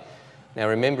ever? Now,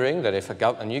 remembering that if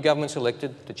a new government's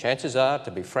elected, the chances are,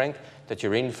 to be frank, that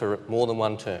you're in for more than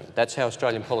one term. That's how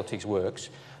Australian politics works.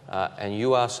 And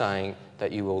you are saying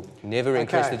that you will never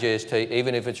increase the GST,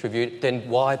 even if it's reviewed, then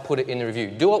why put it in the review?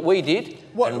 Do what we did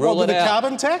and rule it out. With the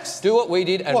carbon tax? Do what we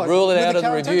did and rule it out of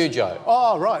the review, Joe.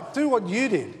 Oh, right. Do what you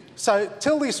did. So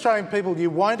tell the Australian people you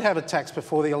won't have a tax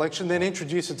before the election, then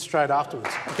introduce it straight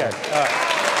afterwards. Okay. All right.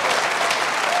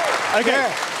 Okay.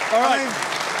 Yeah. All right.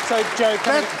 So, Joe,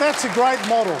 that's a great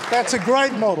model. That's a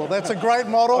great model. That's a great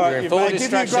model. You're in full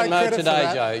distraction mode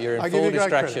today, Joe. You're in full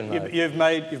distraction mode. You've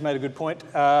made a good point.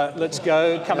 Let's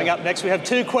go. Coming up next, we have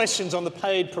two questions on the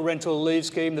paid parental leave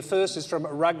scheme. The first is from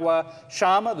Ragwa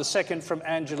Sharma, the second from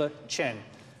Angela Chen.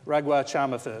 Raghuwar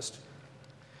Charma first.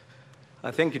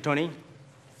 Thank you, Tony.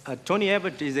 Tony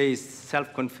Abbott is a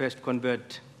self-confessed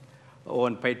convert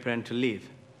on paid parental leave.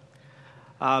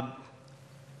 I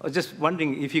was just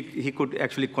wondering if he could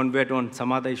actually convert on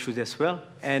some other issues as well.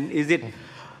 And is it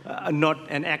not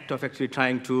an act of actually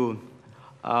trying to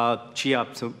cheer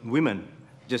up some women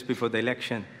just before the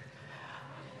election?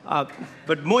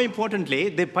 But more importantly,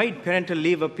 the paid parental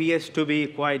leave appears to be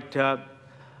quite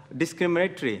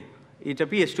discriminatory. It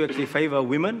appears to actually favor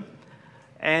women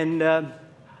and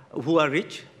who are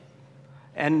rich,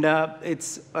 and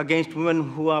it's against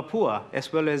women who are poor,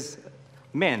 as well as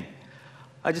men.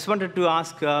 I just wanted to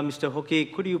ask Mr. Hockey,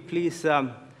 could you please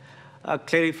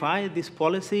clarify this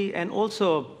policy? And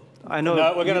also, I know...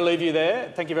 No, we're going to leave you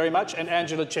there. Thank you very much. And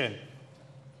Angela Chen.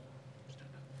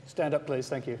 Stand up, please.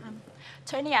 Thank you.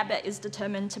 Tony Abbott is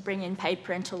determined to bring in paid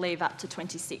parental leave up to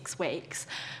 26 weeks.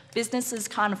 Businesses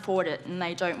can't afford it and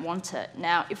they don't want it.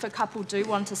 Now, if a couple do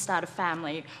want to start a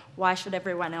family, why should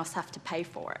everyone else have to pay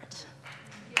for it?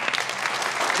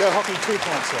 Joe Hockey, 2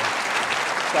 points there.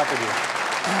 Start with you.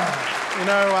 You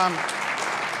know,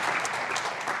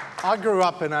 I grew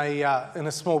up in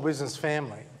a small business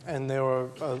family, and there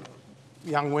were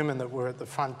young women that were at the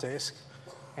front desk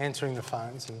answering the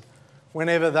phones, and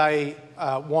whenever they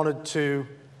wanted to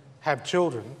have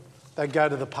children, they'd go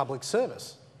to the public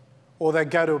service, or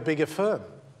they'd go to a bigger firm,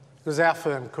 because our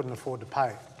firm couldn't afford to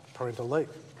pay parental leave.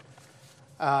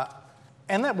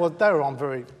 And they were on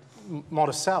very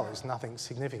modest salaries, nothing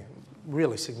significant,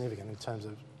 really significant in terms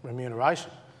of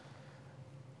remuneration.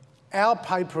 Our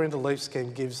paid parental leave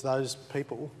scheme gives those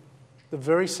people the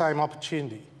very same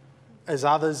opportunity as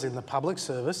others in the public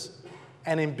service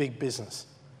and in big business.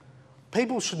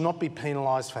 People should not be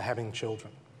penalised for having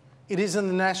children. It is in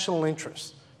the national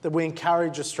interest that we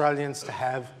encourage Australians to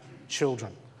have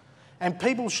children. And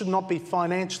people should not be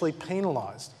financially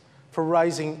penalised for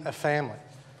raising a family.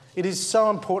 It is so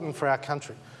important for our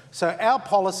country. So our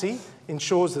policy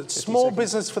ensures that small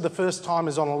business for the first time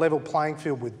is on a level playing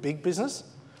field with big business.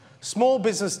 Small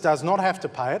business does not have to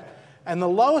pay it. And the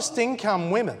lowest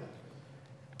income women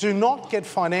do not get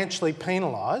financially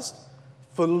penalised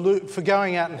for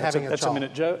going out and having a child. That's a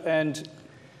minute, Joe. And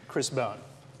Chris Bowen.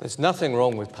 There's nothing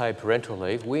wrong with paid parental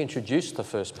leave. We introduced the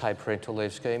first paid parental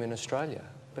leave scheme in Australia,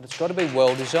 but it's got to be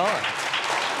well designed.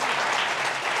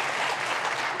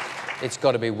 It's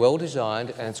got to be well designed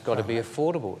and it's got to be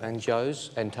affordable. And Joe's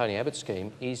and Tony Abbott's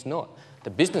scheme is not. The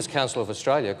Business Council of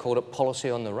Australia called it policy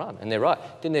on the run, and they're right.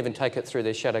 Didn't even take it through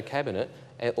their shadow cabinet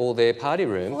or their party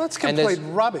room. Well, that's complete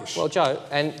rubbish. Well, Joe,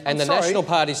 and the National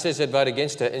Party says they'd vote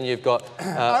against it, and you've got...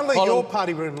 Only your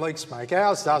party room leaks, mate.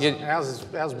 Ours doesn't. Ours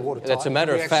is watertight. That's a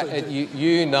matter of fact.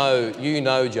 You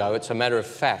know, Joe, it's a matter of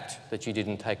fact that you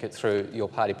didn't take it through your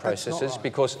party processes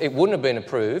because it wouldn't have been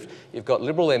approved. You've got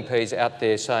Liberal MPs out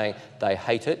there saying they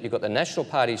hate it. You've got the National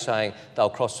Party saying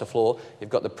they'll cross the floor. You've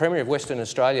got the Premier of Western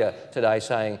Australia today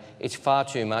saying it's far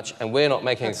too much and we're not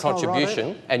making a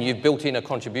contribution, and you've built in a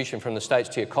contribution from the states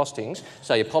to your costings,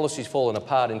 so your policy's fallen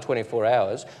apart in 24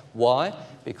 hours. Why?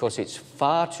 Because it's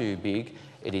far too big,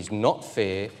 it is not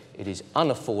fair, it is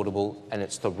unaffordable, and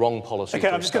it's the wrong policy. Okay,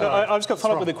 I've just got to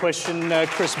follow up with a question,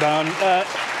 Chris Bowen.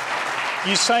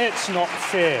 You say it's not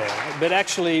fair, but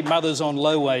actually mothers on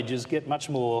low wages get much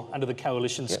more under the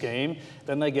coalition scheme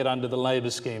than they get under the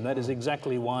Labor scheme. That is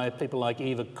exactly why people like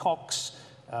Eva Cox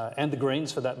and the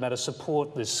Greens, for that matter,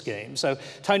 support this scheme. So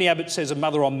Tony Abbott says a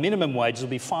mother on minimum wages will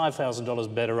be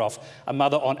 $5,000 better off. A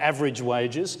mother on average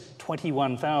wages,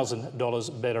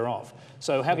 $21,000 better off.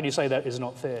 So how can you say that is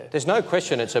not fair? There's no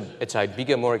question it's a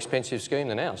bigger, more expensive scheme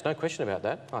than ours. No question about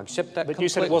that. I accept that completely. You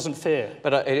said it wasn't fair.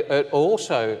 But it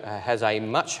also has a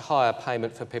much higher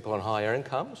payment for people on higher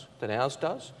incomes than ours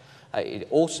does. It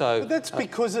also... But that's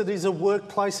because it is a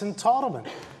workplace entitlement.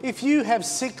 If you have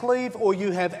sick leave or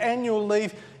you have annual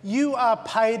leave, you are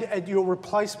paid at your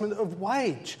replacement of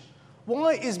wage.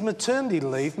 Why is maternity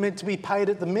leave meant to be paid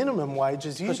at the minimum wage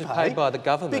as you pay? Because it's paid by the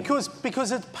government.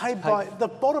 Because it's paid by... The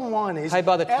bottom line is... Paid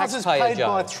by the ours is taxpayer, paid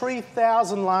by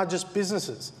 3,000 largest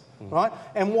businesses, right?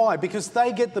 And why? Because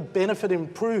they get the benefit of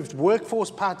improved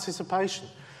workforce participation.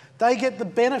 They get the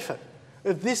benefit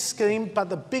of this scheme,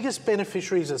 but the biggest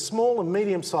beneficiaries are small and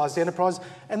medium-sized enterprises,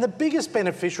 and the biggest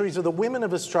beneficiaries are the women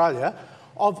of Australia.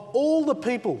 Of all the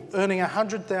people earning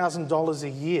 $100,000 a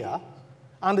year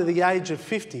under the age of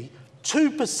 50,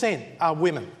 2% are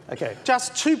women. Okay.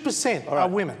 Just 2% are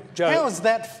women. Joe, how is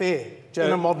that fair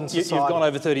in a modern society? You've gone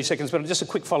over 30 seconds, but just a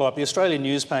quick follow-up. The Australian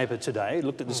newspaper today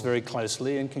looked at this very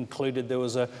closely and concluded there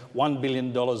was a $1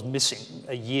 billion missing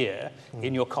a year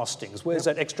in your costings. Where's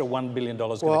that extra $1 billion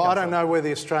going to come from? Well, I don't know where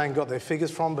the Australian got their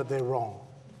figures from, but they're wrong.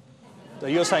 So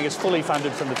you're saying it's fully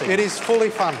funded from the figures? It is fully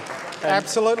funded.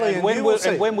 Absolutely. And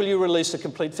when will you release the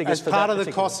complete figures as for part that of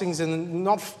the costings, and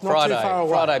not Friday, too far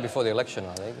away. Friday before the election,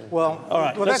 I think. Well, all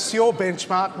right, well that's your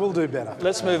benchmark. We'll do better.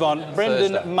 Let's move on.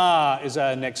 Brendan Thursday. Ma is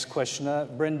our next questioner.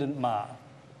 Brendan Ma.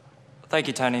 Thank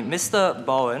you, Tony. Mr.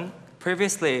 Bowen,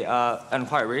 previously and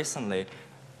quite recently,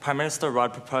 Prime Minister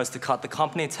Rudd proposed to cut the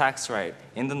company tax rate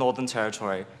in the Northern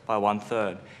Territory by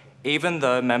 1/3, even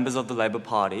though members of the Labor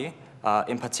Party,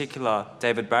 in particular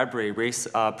David Bradbury,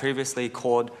 previously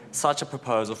called such a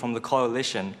proposal from the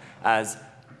coalition as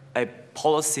a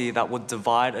policy that would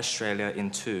divide Australia in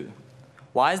two.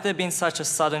 Why has there been such a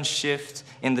sudden shift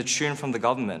in the tune from the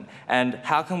government? And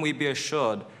how can we be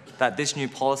assured that this new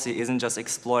policy isn't just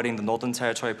exploiting the Northern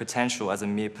Territory potential as a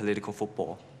mere political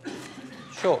football?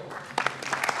 Sure.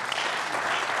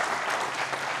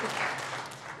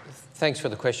 Thanks for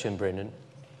the question, Brendan.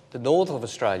 The north of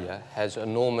Australia has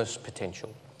enormous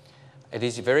potential. It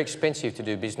is very expensive to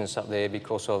do business up there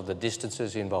because of the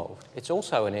distances involved. It's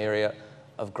also an area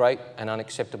of great and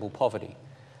unacceptable poverty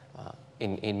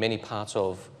in many parts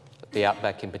of the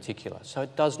outback in particular. So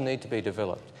it does need to be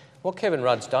developed. What Kevin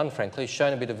Rudd's done, frankly, is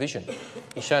shown a bit of vision.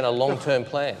 He's shown a long-term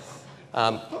plan.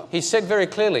 He said very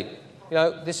clearly, you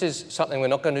know, this is something we're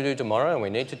not going to do tomorrow, and we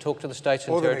need to talk to the states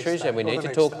and territories, and we need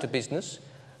to talk to business.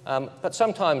 But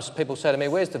sometimes people say to me,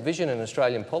 where's the vision in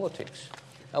Australian politics?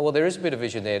 Well, there is a bit of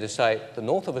vision there to say the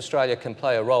north of Australia can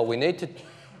play a role. We need to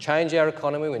change our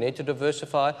economy, we need to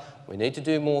diversify, we need to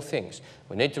do more things.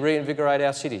 We need to reinvigorate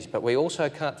our cities, but we also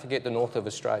can't forget the north of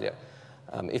Australia.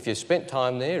 If you've spent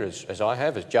time there, as I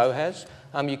have, as Joe has,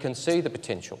 you can see the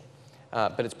potential.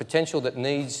 But it's potential that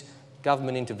needs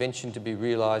government intervention to be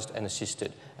realised and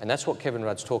assisted. And that's what Kevin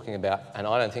Rudd's talking about, and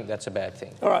I don't think that's a bad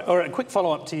thing. All right, quick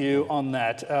follow-up to you on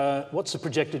that. What's the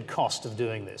projected cost of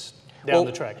doing this down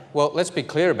the track? Well, let's be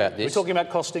clear about this. We're talking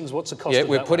about costings. What's the cost of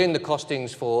that? Yeah, we've put in the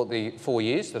costings for the 4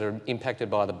 years that are impacted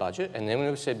by the budget, and then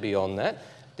we've said beyond that,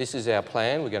 this is our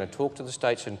plan. We're going to talk to the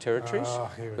states and territories.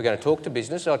 We're going to talk to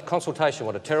business. Consultation,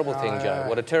 what a terrible thing, Joe.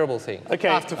 What a terrible thing. Okay.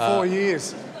 After 4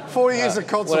 years. 4 years of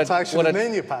consultation and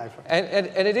then you pay for it.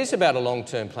 And it is about a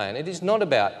long-term plan. It is not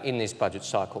about in this budget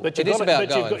cycle. But it is about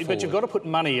going forward. But you've got to put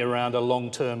money around a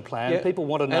long-term plan. Yeah. People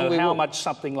want to know how much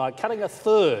something like cutting a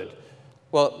third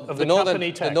of the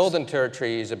company tax. The Northern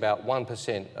Territory is about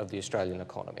 1% of the Australian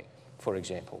economy, for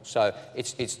example. So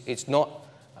it's not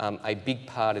a big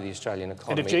part of the Australian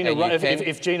economy. And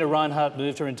if Gina Reinhardt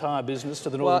moved her entire business to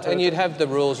the Northern Territory? And you'd have the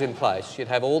rules in place. You'd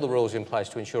have all the rules in place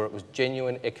to ensure it was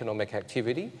genuine economic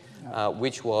activity,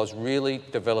 which was really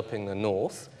developing the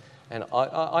north. And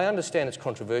I understand it's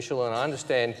controversial, and I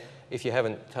understand if you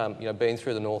haven't been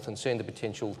through the north and seen the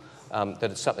potential, that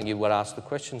it's something you would ask the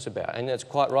questions about. And it's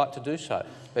quite right to do so.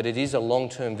 But it is a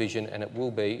long-term vision, and it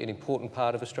will be an important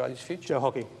part of Australia's future. Joe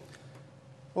Hockey.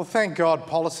 Well, thank God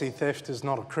policy theft is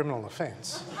not a criminal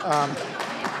offence.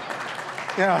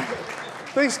 You know,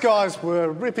 these guys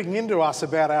were ripping into us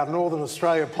about our Northern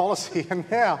Australia policy, and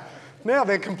now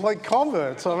they're complete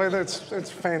converts. I mean, it's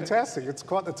fantastic. It's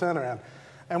quite the turnaround.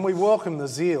 And we welcome the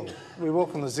zeal. We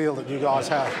welcome the zeal that you guys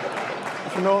have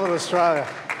for Northern Australia.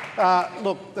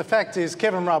 Look, the fact is,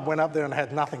 Kevin Rudd went up there and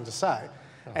had nothing to say.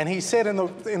 And he said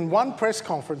in one press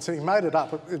conference, and he made it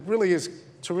up, it really is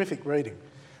terrific reading.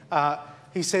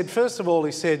 He said, first of all,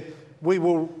 we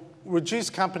will reduce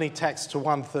company tax to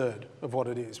 1/3 of what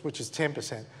it is, which is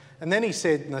 10%. And then he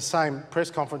said in the same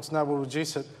press conference, no, we'll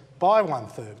reduce it by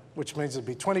 1/3, which means it'll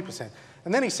be 20%.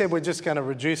 And then he said, we're just going to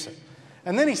reduce it.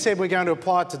 And then he said, we're going to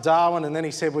apply it to Darwin. And then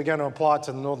he said, we're going to apply it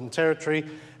to the Northern Territory.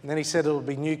 And then he said, it'll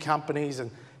be new companies.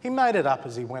 And he made it up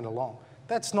as he went along.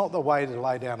 That's not the way to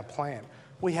lay down a plan.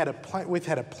 We've had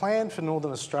a plan for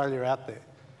Northern Australia out there,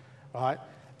 right?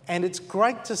 And it's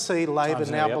great to see Labor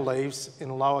now believes in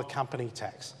lower company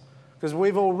tax, because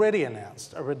we've already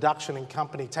announced a reduction in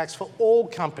company tax for all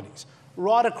companies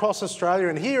right across Australia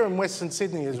and here in Western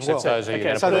Sydney as well. So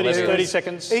 30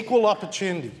 seconds. Equal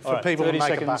opportunity for people to make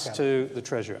a buck out. 30 seconds to the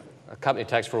Treasurer. A company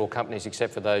tax for all companies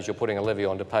except for those you're putting a levy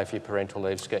on to pay for your parental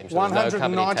leave schemes. So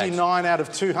 199 out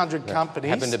of 200 companies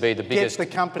happen to be the biggest, get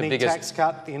the company tax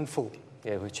cut in full.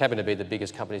 Yeah, which happen to be the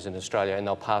biggest companies in Australia, and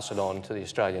they'll pass it on to the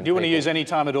Australian Do you want to people. use any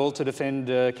time at all to defend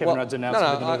Kevin Rudd's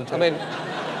announcement? No, I mean,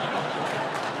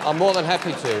 I'm more than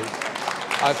happy to.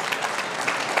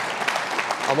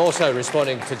 I'm also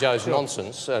responding to Joe's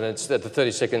nonsense, and it's that the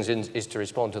 30 seconds is to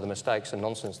respond to the mistakes and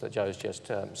nonsense that Joe's just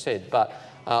said. But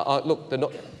look,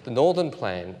 the Northern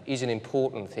Plan is an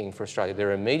important thing for Australia. There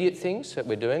are immediate things that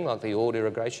we're doing, like the Ord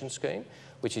irrigation scheme,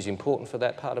 which is important for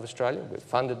that part of Australia. We've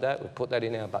funded that, we've put that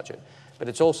in our budget. But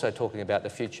it's also talking about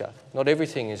the future. Not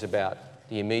everything is about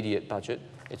the immediate budget.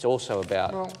 It's also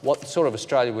about what sort of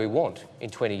Australia we want in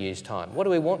 20 years' time. What do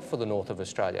we want for the north of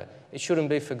Australia? It shouldn't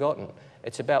be forgotten.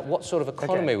 It's about what sort of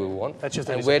economy we want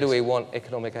and where do we want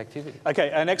economic activity.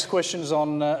 Okay, our next question is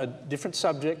on a different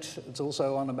subject. It's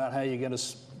also on about how you're going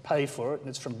to pay for it, and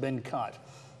it's from Ben Kite.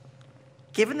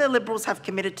 Given the Liberals have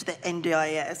committed to the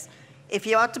NDIS, if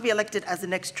you are to be elected as the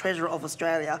next Treasurer of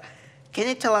Australia, can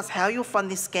you tell us how you'll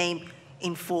fund this scheme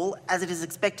in full, as it is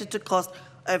expected to cost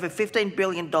over $15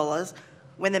 billion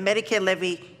when the Medicare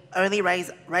levy only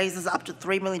raises up to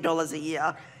 $3 million a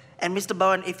year? And Mr.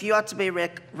 Bowen, if you are to be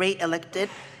re-elected,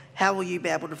 how will you be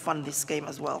able to fund this scheme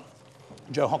as well?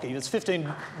 Joe Hockey, that's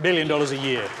 $15 billion a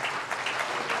year.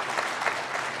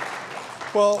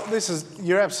 Well,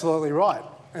 you're absolutely right.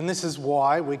 And this is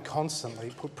why we constantly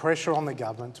put pressure on the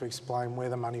government to explain where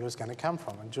the money was going to come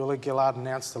from. And Julia Gillard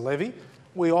announced a levy.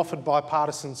 We offered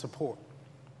bipartisan support.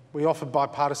 We offered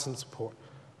bipartisan support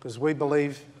because we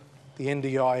believe the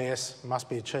NDIS must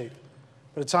be achieved.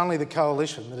 But it's only the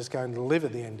coalition that is going to deliver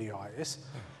the NDIS,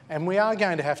 and we are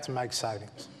going to have to make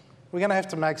savings. We're going to have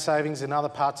to make savings in other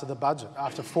parts of the budget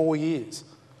after 4 years,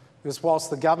 because whilst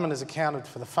the government has accounted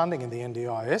for the funding of the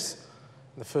NDIS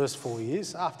in the first 4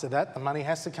 years, after that the money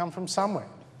has to come from somewhere.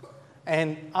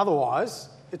 And otherwise,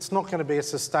 it's not going to be a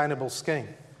sustainable scheme.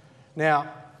 Now,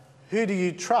 who do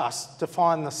you trust to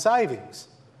find the savings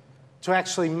to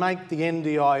actually make the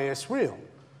NDIS real?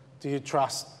 Do you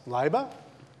trust Labor,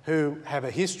 who have a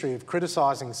history of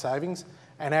criticising savings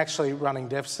and actually running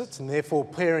deficits and therefore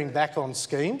paring back on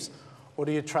schemes? Or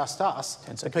do you trust us,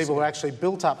 the people who actually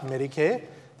built up Medicare,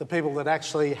 the people that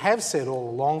actually have said all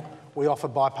along we offer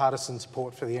bipartisan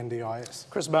support for the NDIS?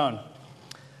 Chris Bowen.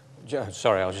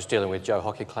 Sorry, I was just dealing with Joe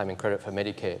Hockey claiming credit for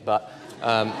Medicare, but...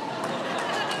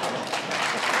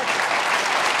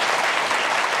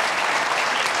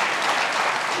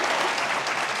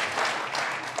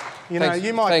 You know,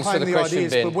 you might claim the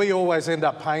ideas, but we always end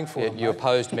up paying for them. You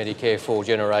opposed Medicare for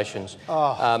generations.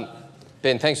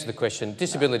 Ben, thanks for the question.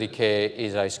 Disability care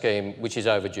is a scheme which is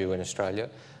overdue in Australia.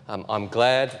 I'm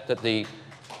glad that the...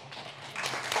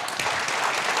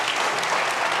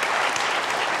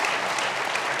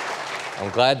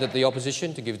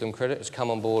 opposition, to give them credit, has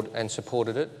come on board and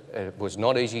supported it. It was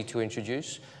not easy to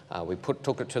introduce. We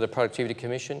took it to the Productivity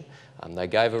Commission. They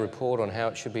gave a report on how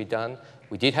it should be done.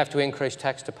 We did have to increase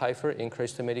tax to pay for it,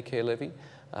 increase the Medicare levy.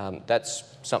 That's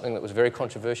something that was very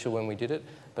controversial when we did it,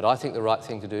 but I think the right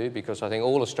thing to do, because I think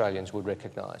all Australians would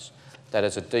recognise that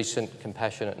as a decent,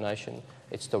 compassionate nation,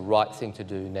 it's the right thing to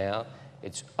do now.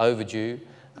 It's overdue.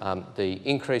 The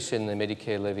increase in the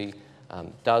Medicare levy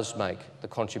does make the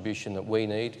contribution that we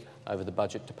need over the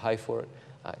budget to pay for it.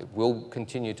 It will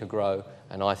continue to grow,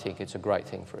 and I think it's a great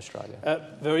thing for Australia.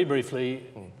 Very briefly,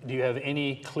 do you have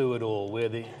any clue at all where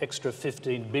the extra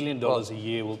 $15 billion a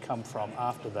year will come from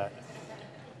after that?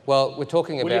 Well, we're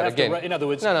talking about, again... in other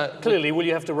words, clearly, will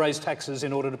you have to raise taxes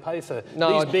in order to pay for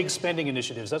these big spending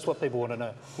initiatives? That's what people want to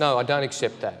know. No, I don't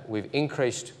accept that. We've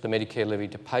increased the Medicare levy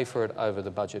to pay for it over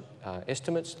the budget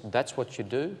estimates. That's what you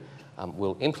do.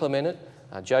 We'll implement it.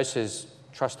 Joe says,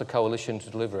 trust the coalition to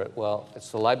deliver it. Well, it's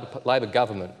the Labor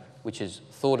government which has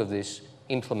thought of this,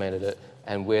 implemented it,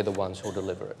 and we're the ones who'll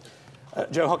deliver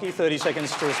it. Joe Hockey, 30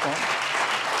 seconds to respond.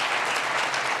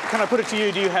 Can I put it to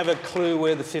you, do you have a clue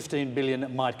where the $15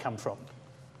 billion might come from?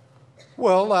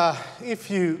 Well, if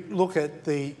you look at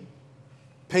the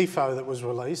PFO that was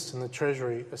released and the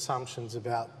Treasury assumptions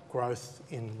about growth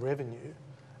in revenue,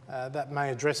 that may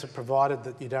address it, provided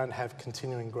that you don't have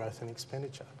continuing growth in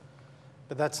expenditure.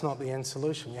 But that's not the end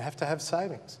solution. You have to have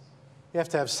savings. You have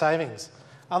to have savings.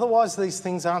 Otherwise, these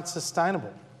things aren't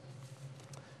sustainable.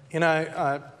 You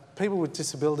know, people with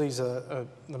disabilities are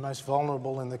the most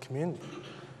vulnerable in the community.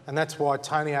 And that's why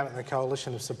Tony Abbott and the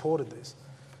Coalition have supported this.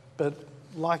 But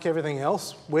like everything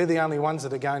else, we're the only ones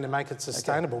that are going to make it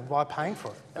sustainable by paying for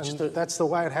it. And that's the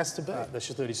way it has to be. That's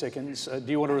your 30 seconds. Do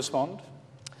you want to respond?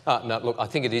 No, look, I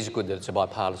think it is good that it's a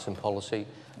bipartisan policy.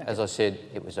 As I said,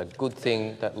 it was a good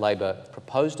thing that Labor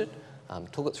proposed it,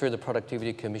 took it through the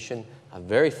Productivity Commission, a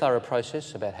very thorough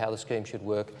process about how the scheme should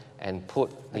work, and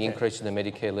put the increase in the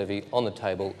Medicare levy on the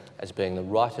table as being the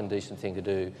right and decent thing to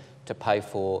do to pay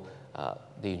for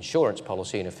the insurance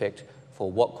policy, in effect,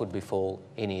 for what could befall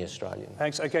any Australian.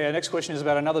 Thanks. Okay, our next question is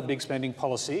about another big spending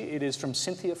policy. It is from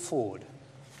Cynthia Ford.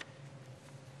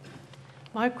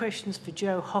 My question's for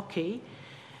Joe Hockey.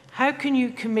 How can you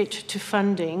commit to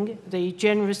funding the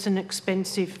generous and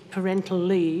expensive parental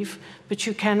leave, but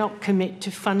you cannot commit to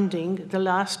funding the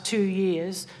last 2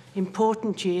 years,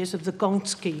 important years, of the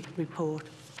Gonski report?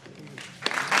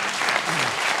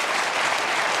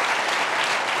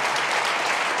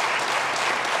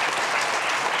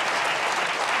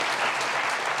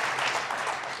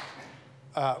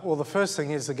 Well, the first thing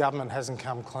is the government hasn't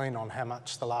come clean on how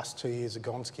much the last 2 years of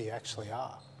Gonski actually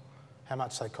are, how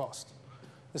much they cost.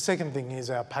 The second thing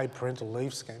is our paid parental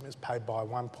leave scheme is paid by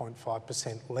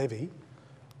 1.5% levy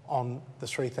on the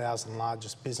 3,000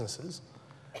 largest businesses.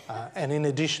 And in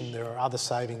addition, there are other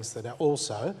savings that are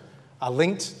also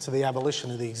linked to the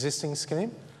abolition of the existing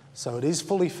scheme. So it is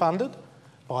fully funded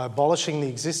by abolishing the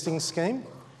existing scheme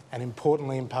and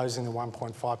importantly imposing the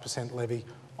 1.5% levy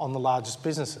on the largest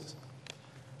businesses.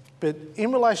 But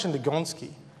in relation to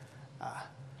Gonski,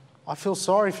 I feel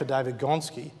sorry for David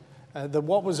Gonski that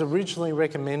what was originally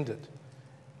recommended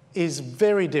is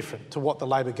very different to what the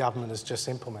Labor government has just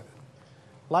implemented.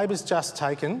 Labor's just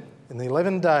taken, in the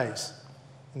 11 days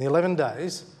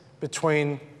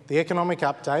between the economic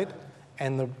update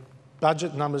and the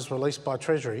budget numbers released by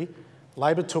Treasury,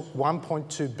 Labor took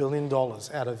 $1.2 billion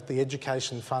out of the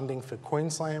education funding for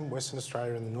Queensland, Western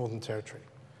Australia and the Northern Territory.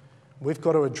 We've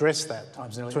got to address that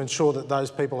to ensure that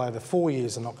those people over 4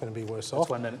 years are not going to be worse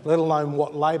off, let alone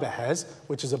what Labor has,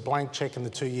 which is a blank cheque in the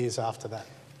 2 years after that.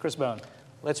 Chris Bowen.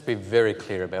 Let's be very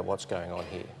clear about what's going on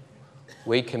here.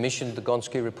 We commissioned the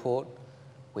Gonski report.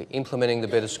 We're implementing the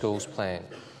Better Schools plan.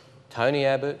 Tony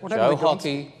Abbott, Joe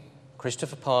Hockey,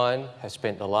 Christopher Pyne have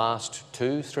spent the last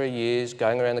 2-3 years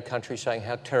going around the country saying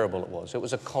how terrible it was. It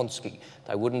was a Gonski.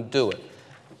 They wouldn't do it.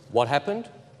 What happened?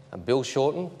 And Bill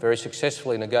Shorten very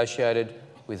successfully negotiated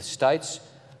with states,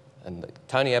 and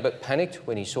Tony Abbott panicked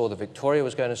when he saw that Victoria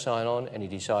was going to sign on, and he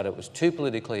decided it was too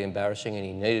politically embarrassing and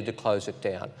he needed to close it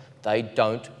down. They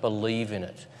don't believe in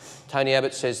it. Tony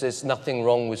Abbott says there's nothing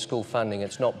wrong with school funding,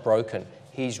 it's not broken.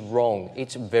 He's wrong.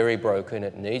 It's very broken.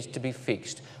 It needs to be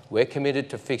fixed. We're committed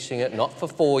to fixing it, not for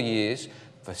 4 years,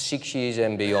 for 6 years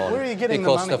and beyond. Where are you getting the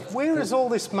money? Where is all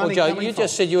this money coming from? from? You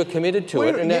just said you were committed to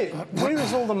it. Where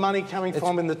is all the money coming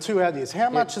from in the 2 out years?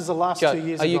 How much is the last Joe, 2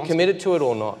 years? Are you committed to it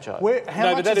or not, Joe?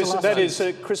 No, but that is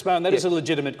Chris Bowen, that is a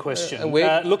legitimate question.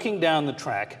 Looking down the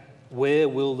track, where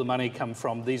will the money come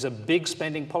from? These are big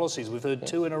spending policies. We've heard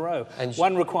 2 in a row. And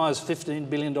one requires $15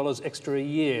 billion extra a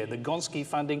year. The Gonski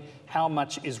funding, how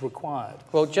much is required?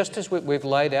 Well, just as we've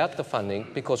laid out the funding,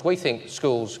 because we think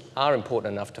schools are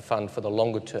important enough to fund for the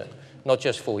longer term, not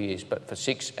just 4 years, but for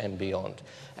 6 and beyond.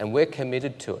 And we're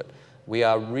committed to it. We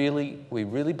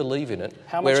really believe in it.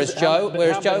 Whereas Joe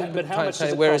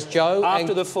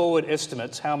after the forward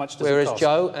estimates, how much does it cost? Whereas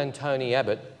Joe and Tony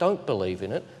Abbott don't believe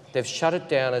in it. They've shut it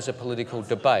down as a political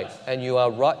debate, and you are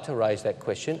right to raise that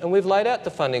question. And we've laid out the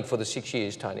funding for the 6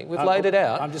 years, Tony. We've laid it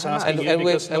out. I'm just asking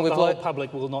because the whole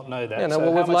public will not know that. Yeah, no,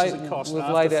 so well, how much does it cost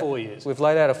after 4 years? We've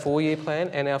laid out a 4-year plan,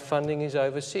 and our funding is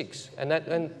over 6. And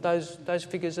those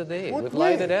figures are there. We've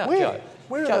laid it out, Joe.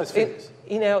 Where are those figures?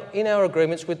 In our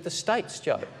agreements with the states,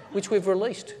 Joe, which we've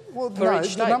released. Well, no,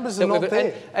 each state. the numbers are not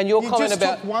there. And your comment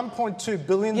about $1.2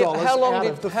 billion out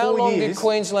of the 4 years. How long did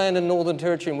Queensland and Northern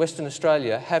Territory and Western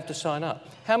Australia have to sign up?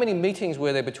 How many meetings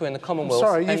were there between the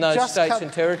Commonwealth and those states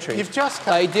and territories?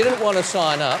 They didn't want to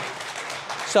sign up.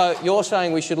 So you're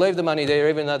saying we should leave the money there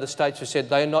even though the states have said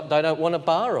they don't want a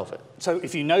bar of it. So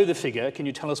if you know the figure, can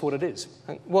you tell us what it is?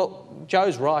 Well,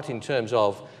 Joe's right in terms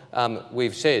of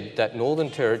we've said that Northern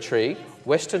Territory,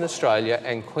 Western Australia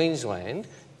and Queensland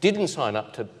didn't sign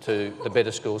up to the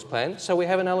Better Schools plan, so we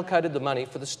haven't allocated the money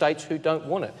for the states who don't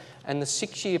want it. And the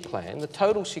 6-year plan, the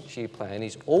total 6-year plan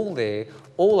is all there,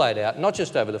 all laid out, not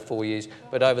just over the 4 years,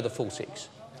 but over the full 6.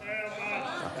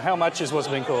 How much is what's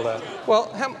being called out?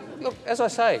 Well, look, as I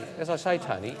say,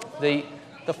 Tony,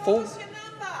 the full...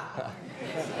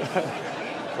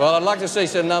 Well, I'd like to see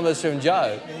some numbers from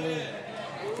Joe.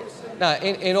 No,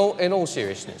 in all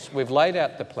seriousness, we've laid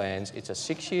out the plans. It's a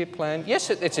 6-year plan.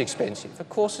 Yes, it's expensive. Of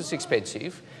course, it's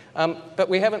expensive, but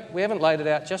we haven't laid it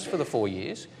out just for the 4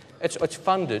 years. It's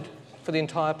funded for the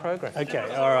entire program.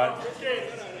 Okay, all right.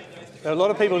 There are a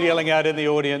lot of people yelling out in the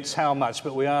audience how much,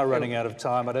 but we are running out of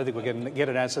time. I don't think we're going to get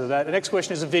an answer to that. The next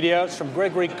question is a video. It's from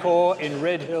Gregory Corr in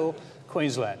Red Hill,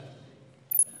 Queensland.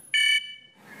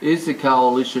 Is the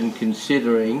Coalition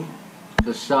considering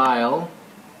the sale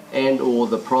and or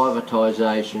the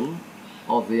privatisation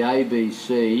of the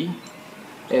ABC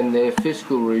and their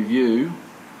fiscal review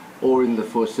or in the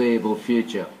foreseeable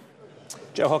future?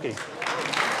 Joe Hockey.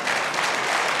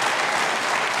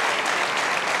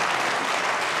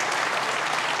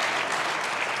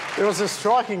 There was a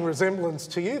striking resemblance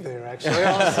to you there, actually.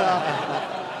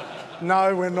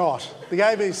 No, we're not. The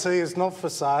ABC is not for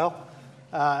sale.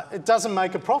 It doesn't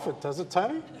make a profit, does it,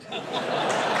 Tony?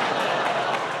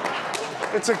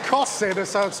 It's a cost centre,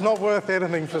 so it's not worth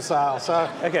anything for sale. So,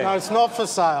 no, it's not for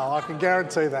sale. I can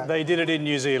guarantee that. They did it in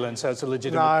New Zealand, so it's a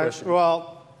legitimate question.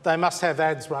 Well, They must have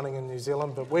ads running in New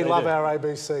Zealand, but we love our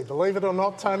ABC. Believe it or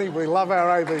not, Tony, we love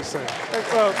our ABC.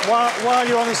 Well, while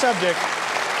you're on the subject,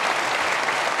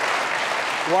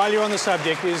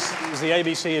 is the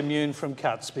ABC immune from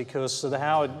cuts? Because the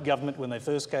Howard government, when they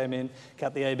first came in,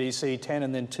 cut the ABC 10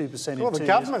 and then 2% in 2 years. Well, the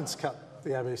government's cut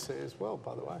the ABC as well,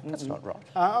 by the way. That's not right.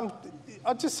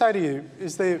 I'd just say to you,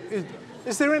 is there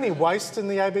any waste in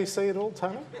the ABC at all,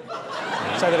 Tony?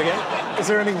 Say that again? Is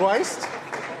there any waste?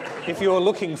 If you're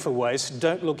looking for waste,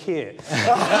 don't look here.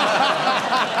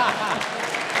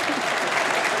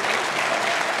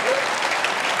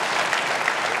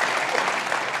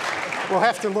 We'll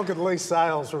have to look at lease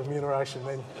sales remuneration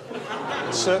then.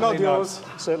 Certainly not yours.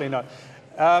 Certainly not.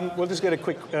 We'll just get a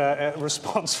quick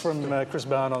response from Chris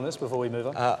Bowen on this before we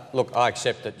move on. Look, I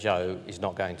accept that Joe is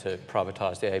not going to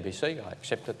privatise the ABC. I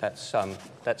accept that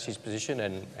that's his position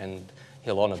and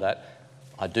he'll honour that.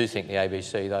 I do think the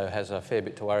ABC, though, has a fair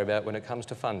bit to worry about when it comes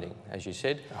to funding. As you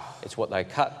said, it's what they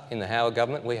cut in the Howard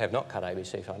government. We have not cut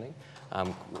ABC funding.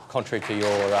 Contrary to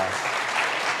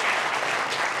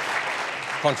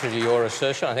your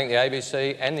assertion, I think the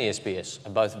ABC and the SBS are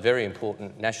both very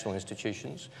important national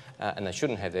institutions and they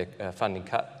shouldn't have their funding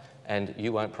cut, and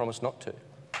you won't promise not to.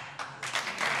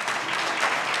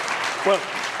 Well,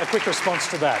 a quick response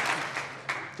to that.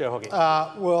 Joe Hockey.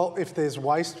 Well, if there's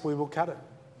waste, we will cut it.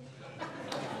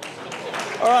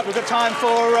 All right, we've got time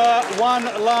for one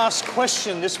last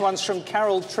question. This one's from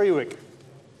Carol Trewick.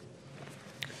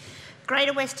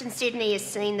 Greater Western Sydney has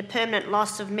seen the permanent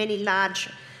loss of many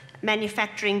large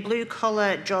manufacturing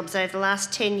blue-collar jobs over the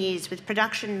last 10 years, with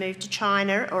production moved to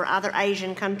China or other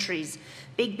Asian countries.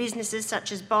 Big businesses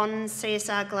such as Bonds,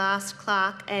 CSR Glass,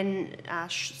 Clark and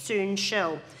soon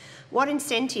Shell. What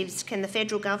incentives can the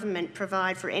federal government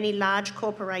provide for any large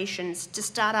corporations to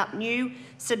start up new,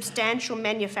 substantial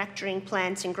manufacturing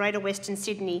plants in Greater Western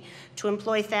Sydney to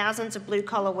employ thousands of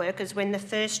blue-collar workers when the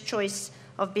first choice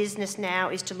of business now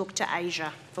is to look to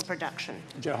Asia for production?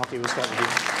 Joe Hockey, we'll start with you.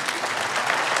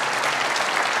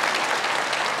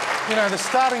 You know, the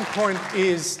starting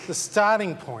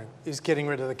point is getting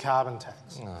rid of the carbon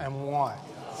tax. No. And why?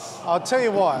 I'll tell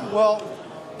you why. Well,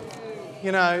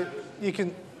 you know,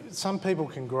 some people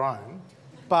can groan,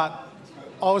 but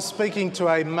I was speaking to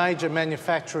a major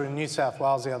manufacturer in New South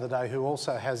Wales the other day who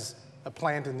also has a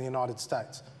plant in the United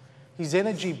States. His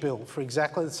energy bill for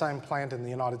exactly the same plant in the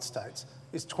United States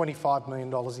is $25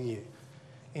 million a year.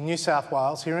 In New South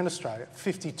Wales, here in Australia,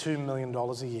 $52 million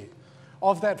a year.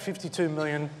 Of that $52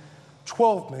 million,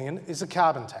 $12 million is a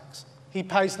carbon tax. He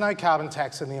pays no carbon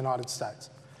tax in the United States.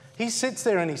 He sits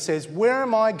there and he says, where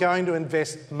am I going to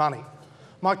invest money?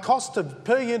 My cost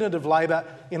per unit of labour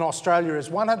in Australia is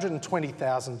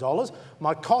 $120,000.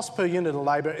 My cost per unit of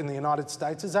labour in the United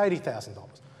States is $80,000.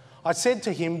 I said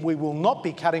to him, we will not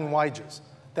be cutting wages.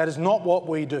 That is not what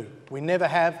we do. We never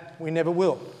have, we never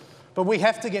will. But we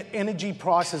have to get energy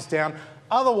prices down,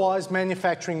 otherwise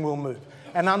manufacturing will move.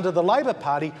 And under the Labor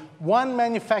Party, one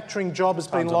manufacturing job has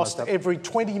been lost every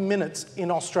 20 minutes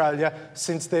in Australia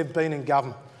since they've been in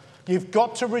government. You've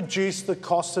got to reduce the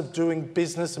cost of doing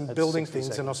business and building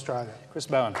things in Australia. Chris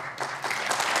Bowen.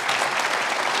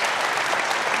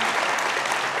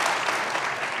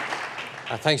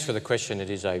 Thanks for the question. It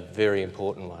is a very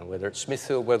important one. Whether it's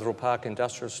Smithfield, Wetherill Park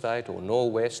Industrial Estate or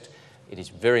Norwest, it is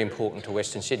very important to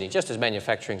Western Sydney, just as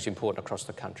manufacturing is important across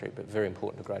the country, but very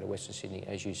important to Greater Western Sydney,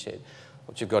 as you said.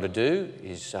 What you've got to do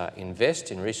is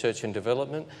invest in research and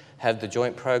development, have the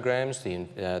joint programs,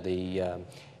 the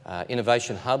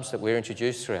innovation hubs that we're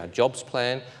introduced through our jobs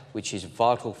plan, which is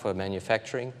vital for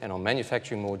manufacturing, and on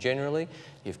manufacturing more generally.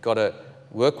 You've got to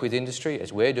work with industry,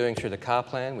 as we're doing through the car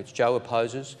plan, which Joe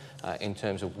opposes, in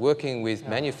terms of working with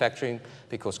manufacturing,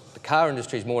 because the car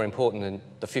industry is more important than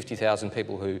the 50,000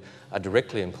 people who are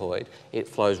directly employed. It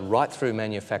flows right through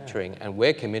manufacturing, and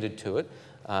we're committed to it,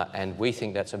 and we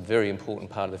think that's a very important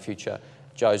part of the future.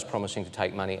 Joe's promising to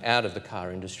take money out of the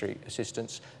car industry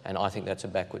assistance, and I think that's a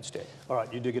backward step. All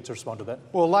right, you do get to respond to that.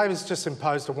 Well, Labor's just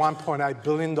imposed a $1.8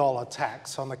 billion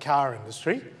tax on the car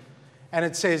industry, and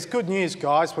it says, good news,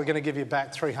 guys, we're going to give you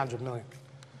back $300 million.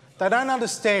 They don't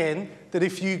understand that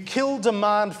if you kill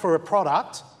demand for a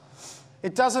product,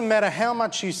 it doesn't matter how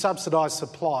much you subsidise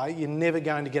supply, you're never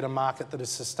going to get a market that is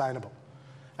sustainable.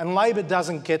 And Labor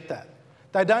doesn't get that.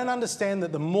 They don't understand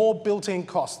that the more built-in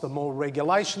costs, the more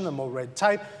regulation, the more red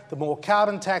tape, the more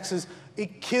carbon taxes,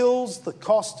 it kills the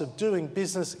cost of doing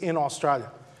business in Australia.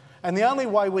 And the only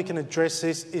way we can address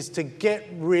this is to get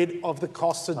rid of the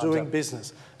costs of doing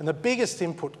business. And the biggest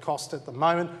input cost at the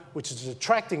moment, which is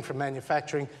detracting from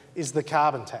manufacturing, is the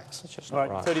carbon tax. All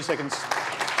right, 30 seconds.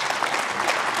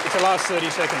 It's the last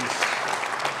 30 seconds.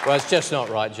 Well, it's just not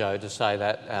right, Joe, to say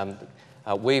that.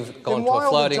 We've gone then to why a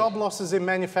floating... all the job losses in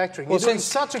manufacturing? You're doing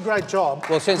such a great job.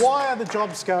 Why are the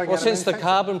jobs going out of since the manufacturing?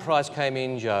 carbon price came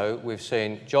in, Joe, we've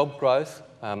seen job growth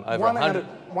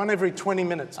over one every 20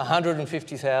 minutes.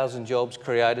 150,000 jobs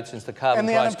created since the carbon And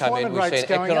the price came in. unemployment We've rate's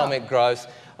seen going economic up. growth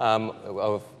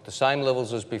of the same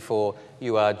levels as before.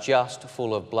 You are just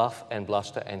full of bluff and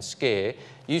bluster and scare.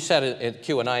 You sat at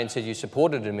Q&A and said you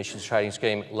supported an emissions trading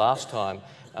scheme last time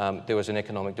there was an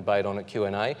economic debate on at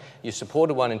Q&A. You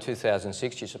supported one in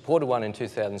 2006, you supported one in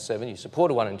 2007, you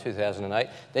supported one in 2008.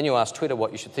 Then you asked Twitter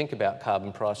what you should think about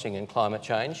carbon pricing and climate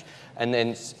change. And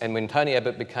when Tony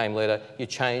Abbott became leader, you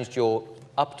changed your,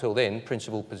 up till then,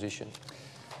 principled position.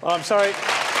 Well, I'm sorry. You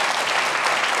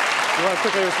want to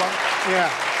quickly respond? Yeah.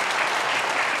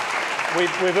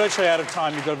 We're virtually out of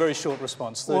time. You've got a very short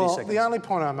response, 30 seconds. The only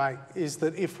point I make is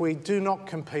that if we do not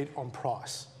compete on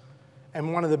price,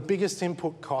 and one of the biggest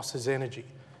input costs is energy,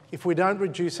 if we don't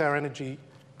reduce our energy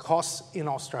costs in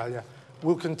Australia,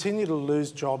 we'll continue to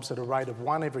lose jobs at a rate of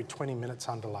 1 every 20 minutes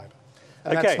under Labor.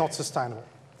 And that's not sustainable.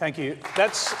 Thank you.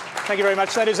 Thank you very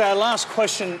much. That is our last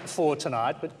question for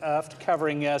tonight. But after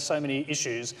covering so many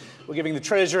issues, we're giving the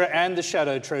Treasurer and the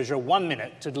Shadow Treasurer 1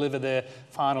 minute to deliver their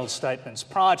final statements.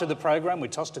 Prior to the program, we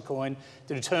tossed a coin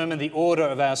to determine the order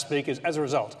of our speakers. As a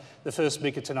result, the first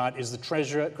speaker tonight is the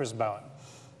Treasurer, Chris Bowen.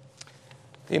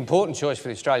 The important choice for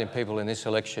the Australian people in this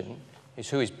election is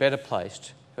who is better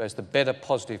placed, who has the better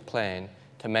positive plan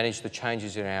to manage the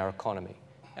changes in our economy.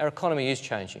 Our economy is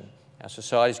changing. Our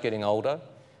society is getting older,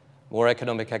 more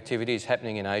economic activity is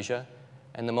happening in Asia,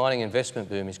 and the mining investment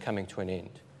boom is coming to an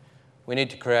end. We need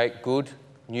to create good,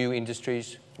 new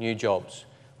industries, new jobs.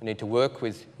 We need to work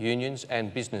with unions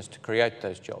and business to create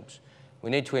those jobs. We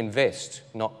need to invest,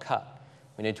 not cut.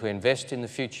 We need to invest in the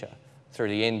future through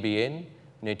the NBN.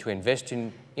 We need to invest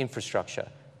in infrastructure.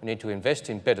 We need to invest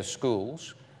in better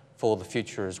schools for the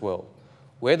future as well.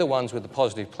 We're the ones with the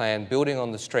positive plan, building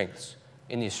on the strengths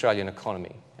in the Australian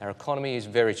economy. Our economy is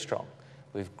very strong.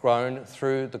 We've grown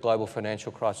through the global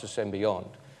financial crisis and beyond,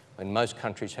 when most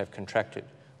countries have contracted.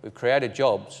 We've created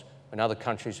jobs when other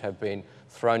countries have been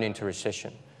thrown into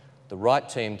recession. The right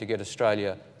team to get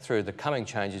Australia through the coming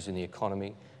changes in the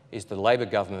economy is the Labor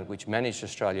government, which managed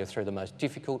Australia through the most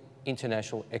difficult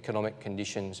international economic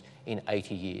conditions in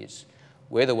 80 years.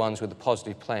 We're the ones with the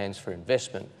positive plans for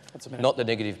investment, not the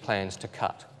negative plans to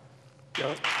cut.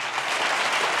 Well,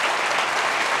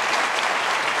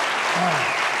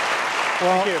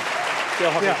 thank you.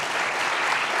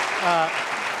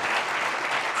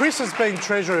 Chris has been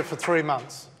Treasurer for 3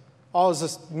 months. I was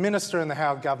a Minister in the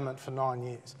Howard government for 9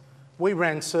 years. We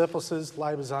ran surpluses.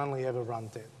 Labor's only ever run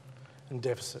debt and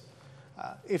deficit.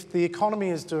 If the economy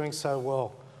is doing so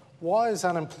well, why is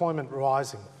unemployment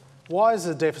rising? Why is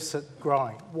the deficit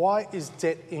growing? Why is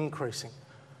debt increasing?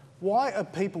 Why are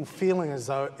people feeling as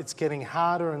though it's getting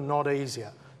harder and not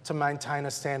easier to maintain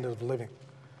a standard of living?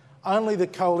 Only the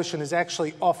Coalition is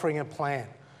actually offering a plan.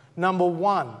 Number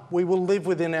one, we will live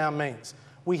within our means.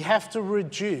 We have to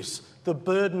reduce the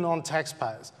burden on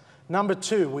taxpayers. Number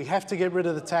two, we have to get rid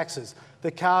of the taxes.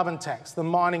 The carbon tax, the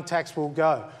mining tax will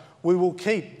go. We will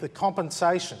keep the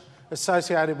compensation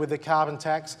associated with the carbon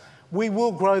tax. We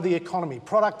will grow the economy.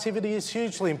 Productivity is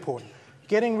hugely important.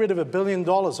 Getting rid of $1 billion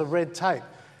of red tape,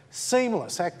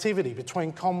 seamless activity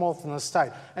between Commonwealth and the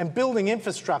state, and building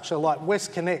infrastructure like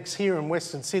WestConnex here in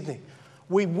Western Sydney.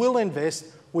 We will invest.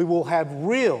 We will have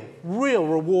real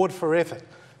reward for effort,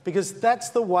 because that's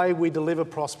the way we deliver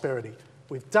prosperity.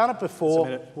 We've done it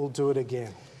before. We'll do it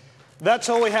again. That's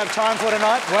all we have time for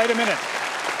tonight. Wait a minute.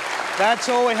 That's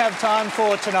all we have time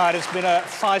for tonight. It's been a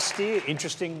feisty,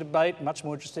 interesting debate, much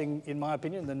more interesting, in my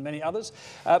opinion, than many others.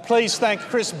 Please thank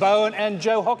Chris Bowen and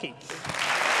Joe Hockey.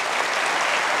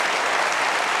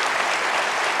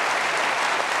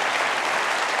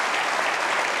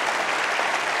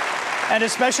 And a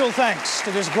special thanks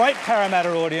to this great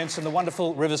Parramatta audience and the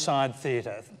wonderful Riverside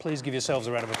Theatre. Please give yourselves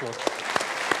a round of applause.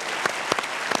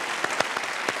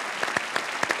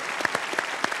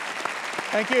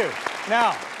 Thank you.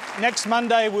 Now, next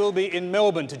Monday we'll be in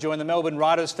Melbourne to join the Melbourne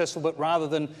Writers' Festival, but rather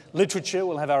than literature,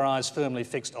 we'll have our eyes firmly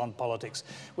fixed on politics.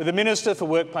 With the Minister for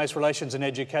Workplace Relations and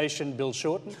Education, Bill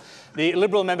Shorten, the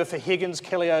Liberal member for Higgins,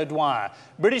 Kelly O'Dwyer,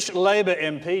 British Labor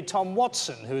MP Tom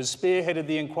Watson, who has spearheaded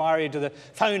the inquiry into the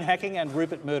phone hacking and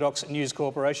Rupert Murdoch's News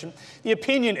Corporation, the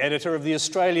opinion editor of The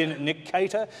Australian, Nick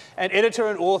Cater, and editor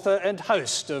and author and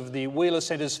host of the Wheeler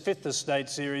Centre's Fifth Estate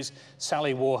series,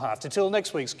 Sally Warhaft. Until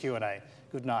next week's Q&A,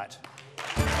 good night.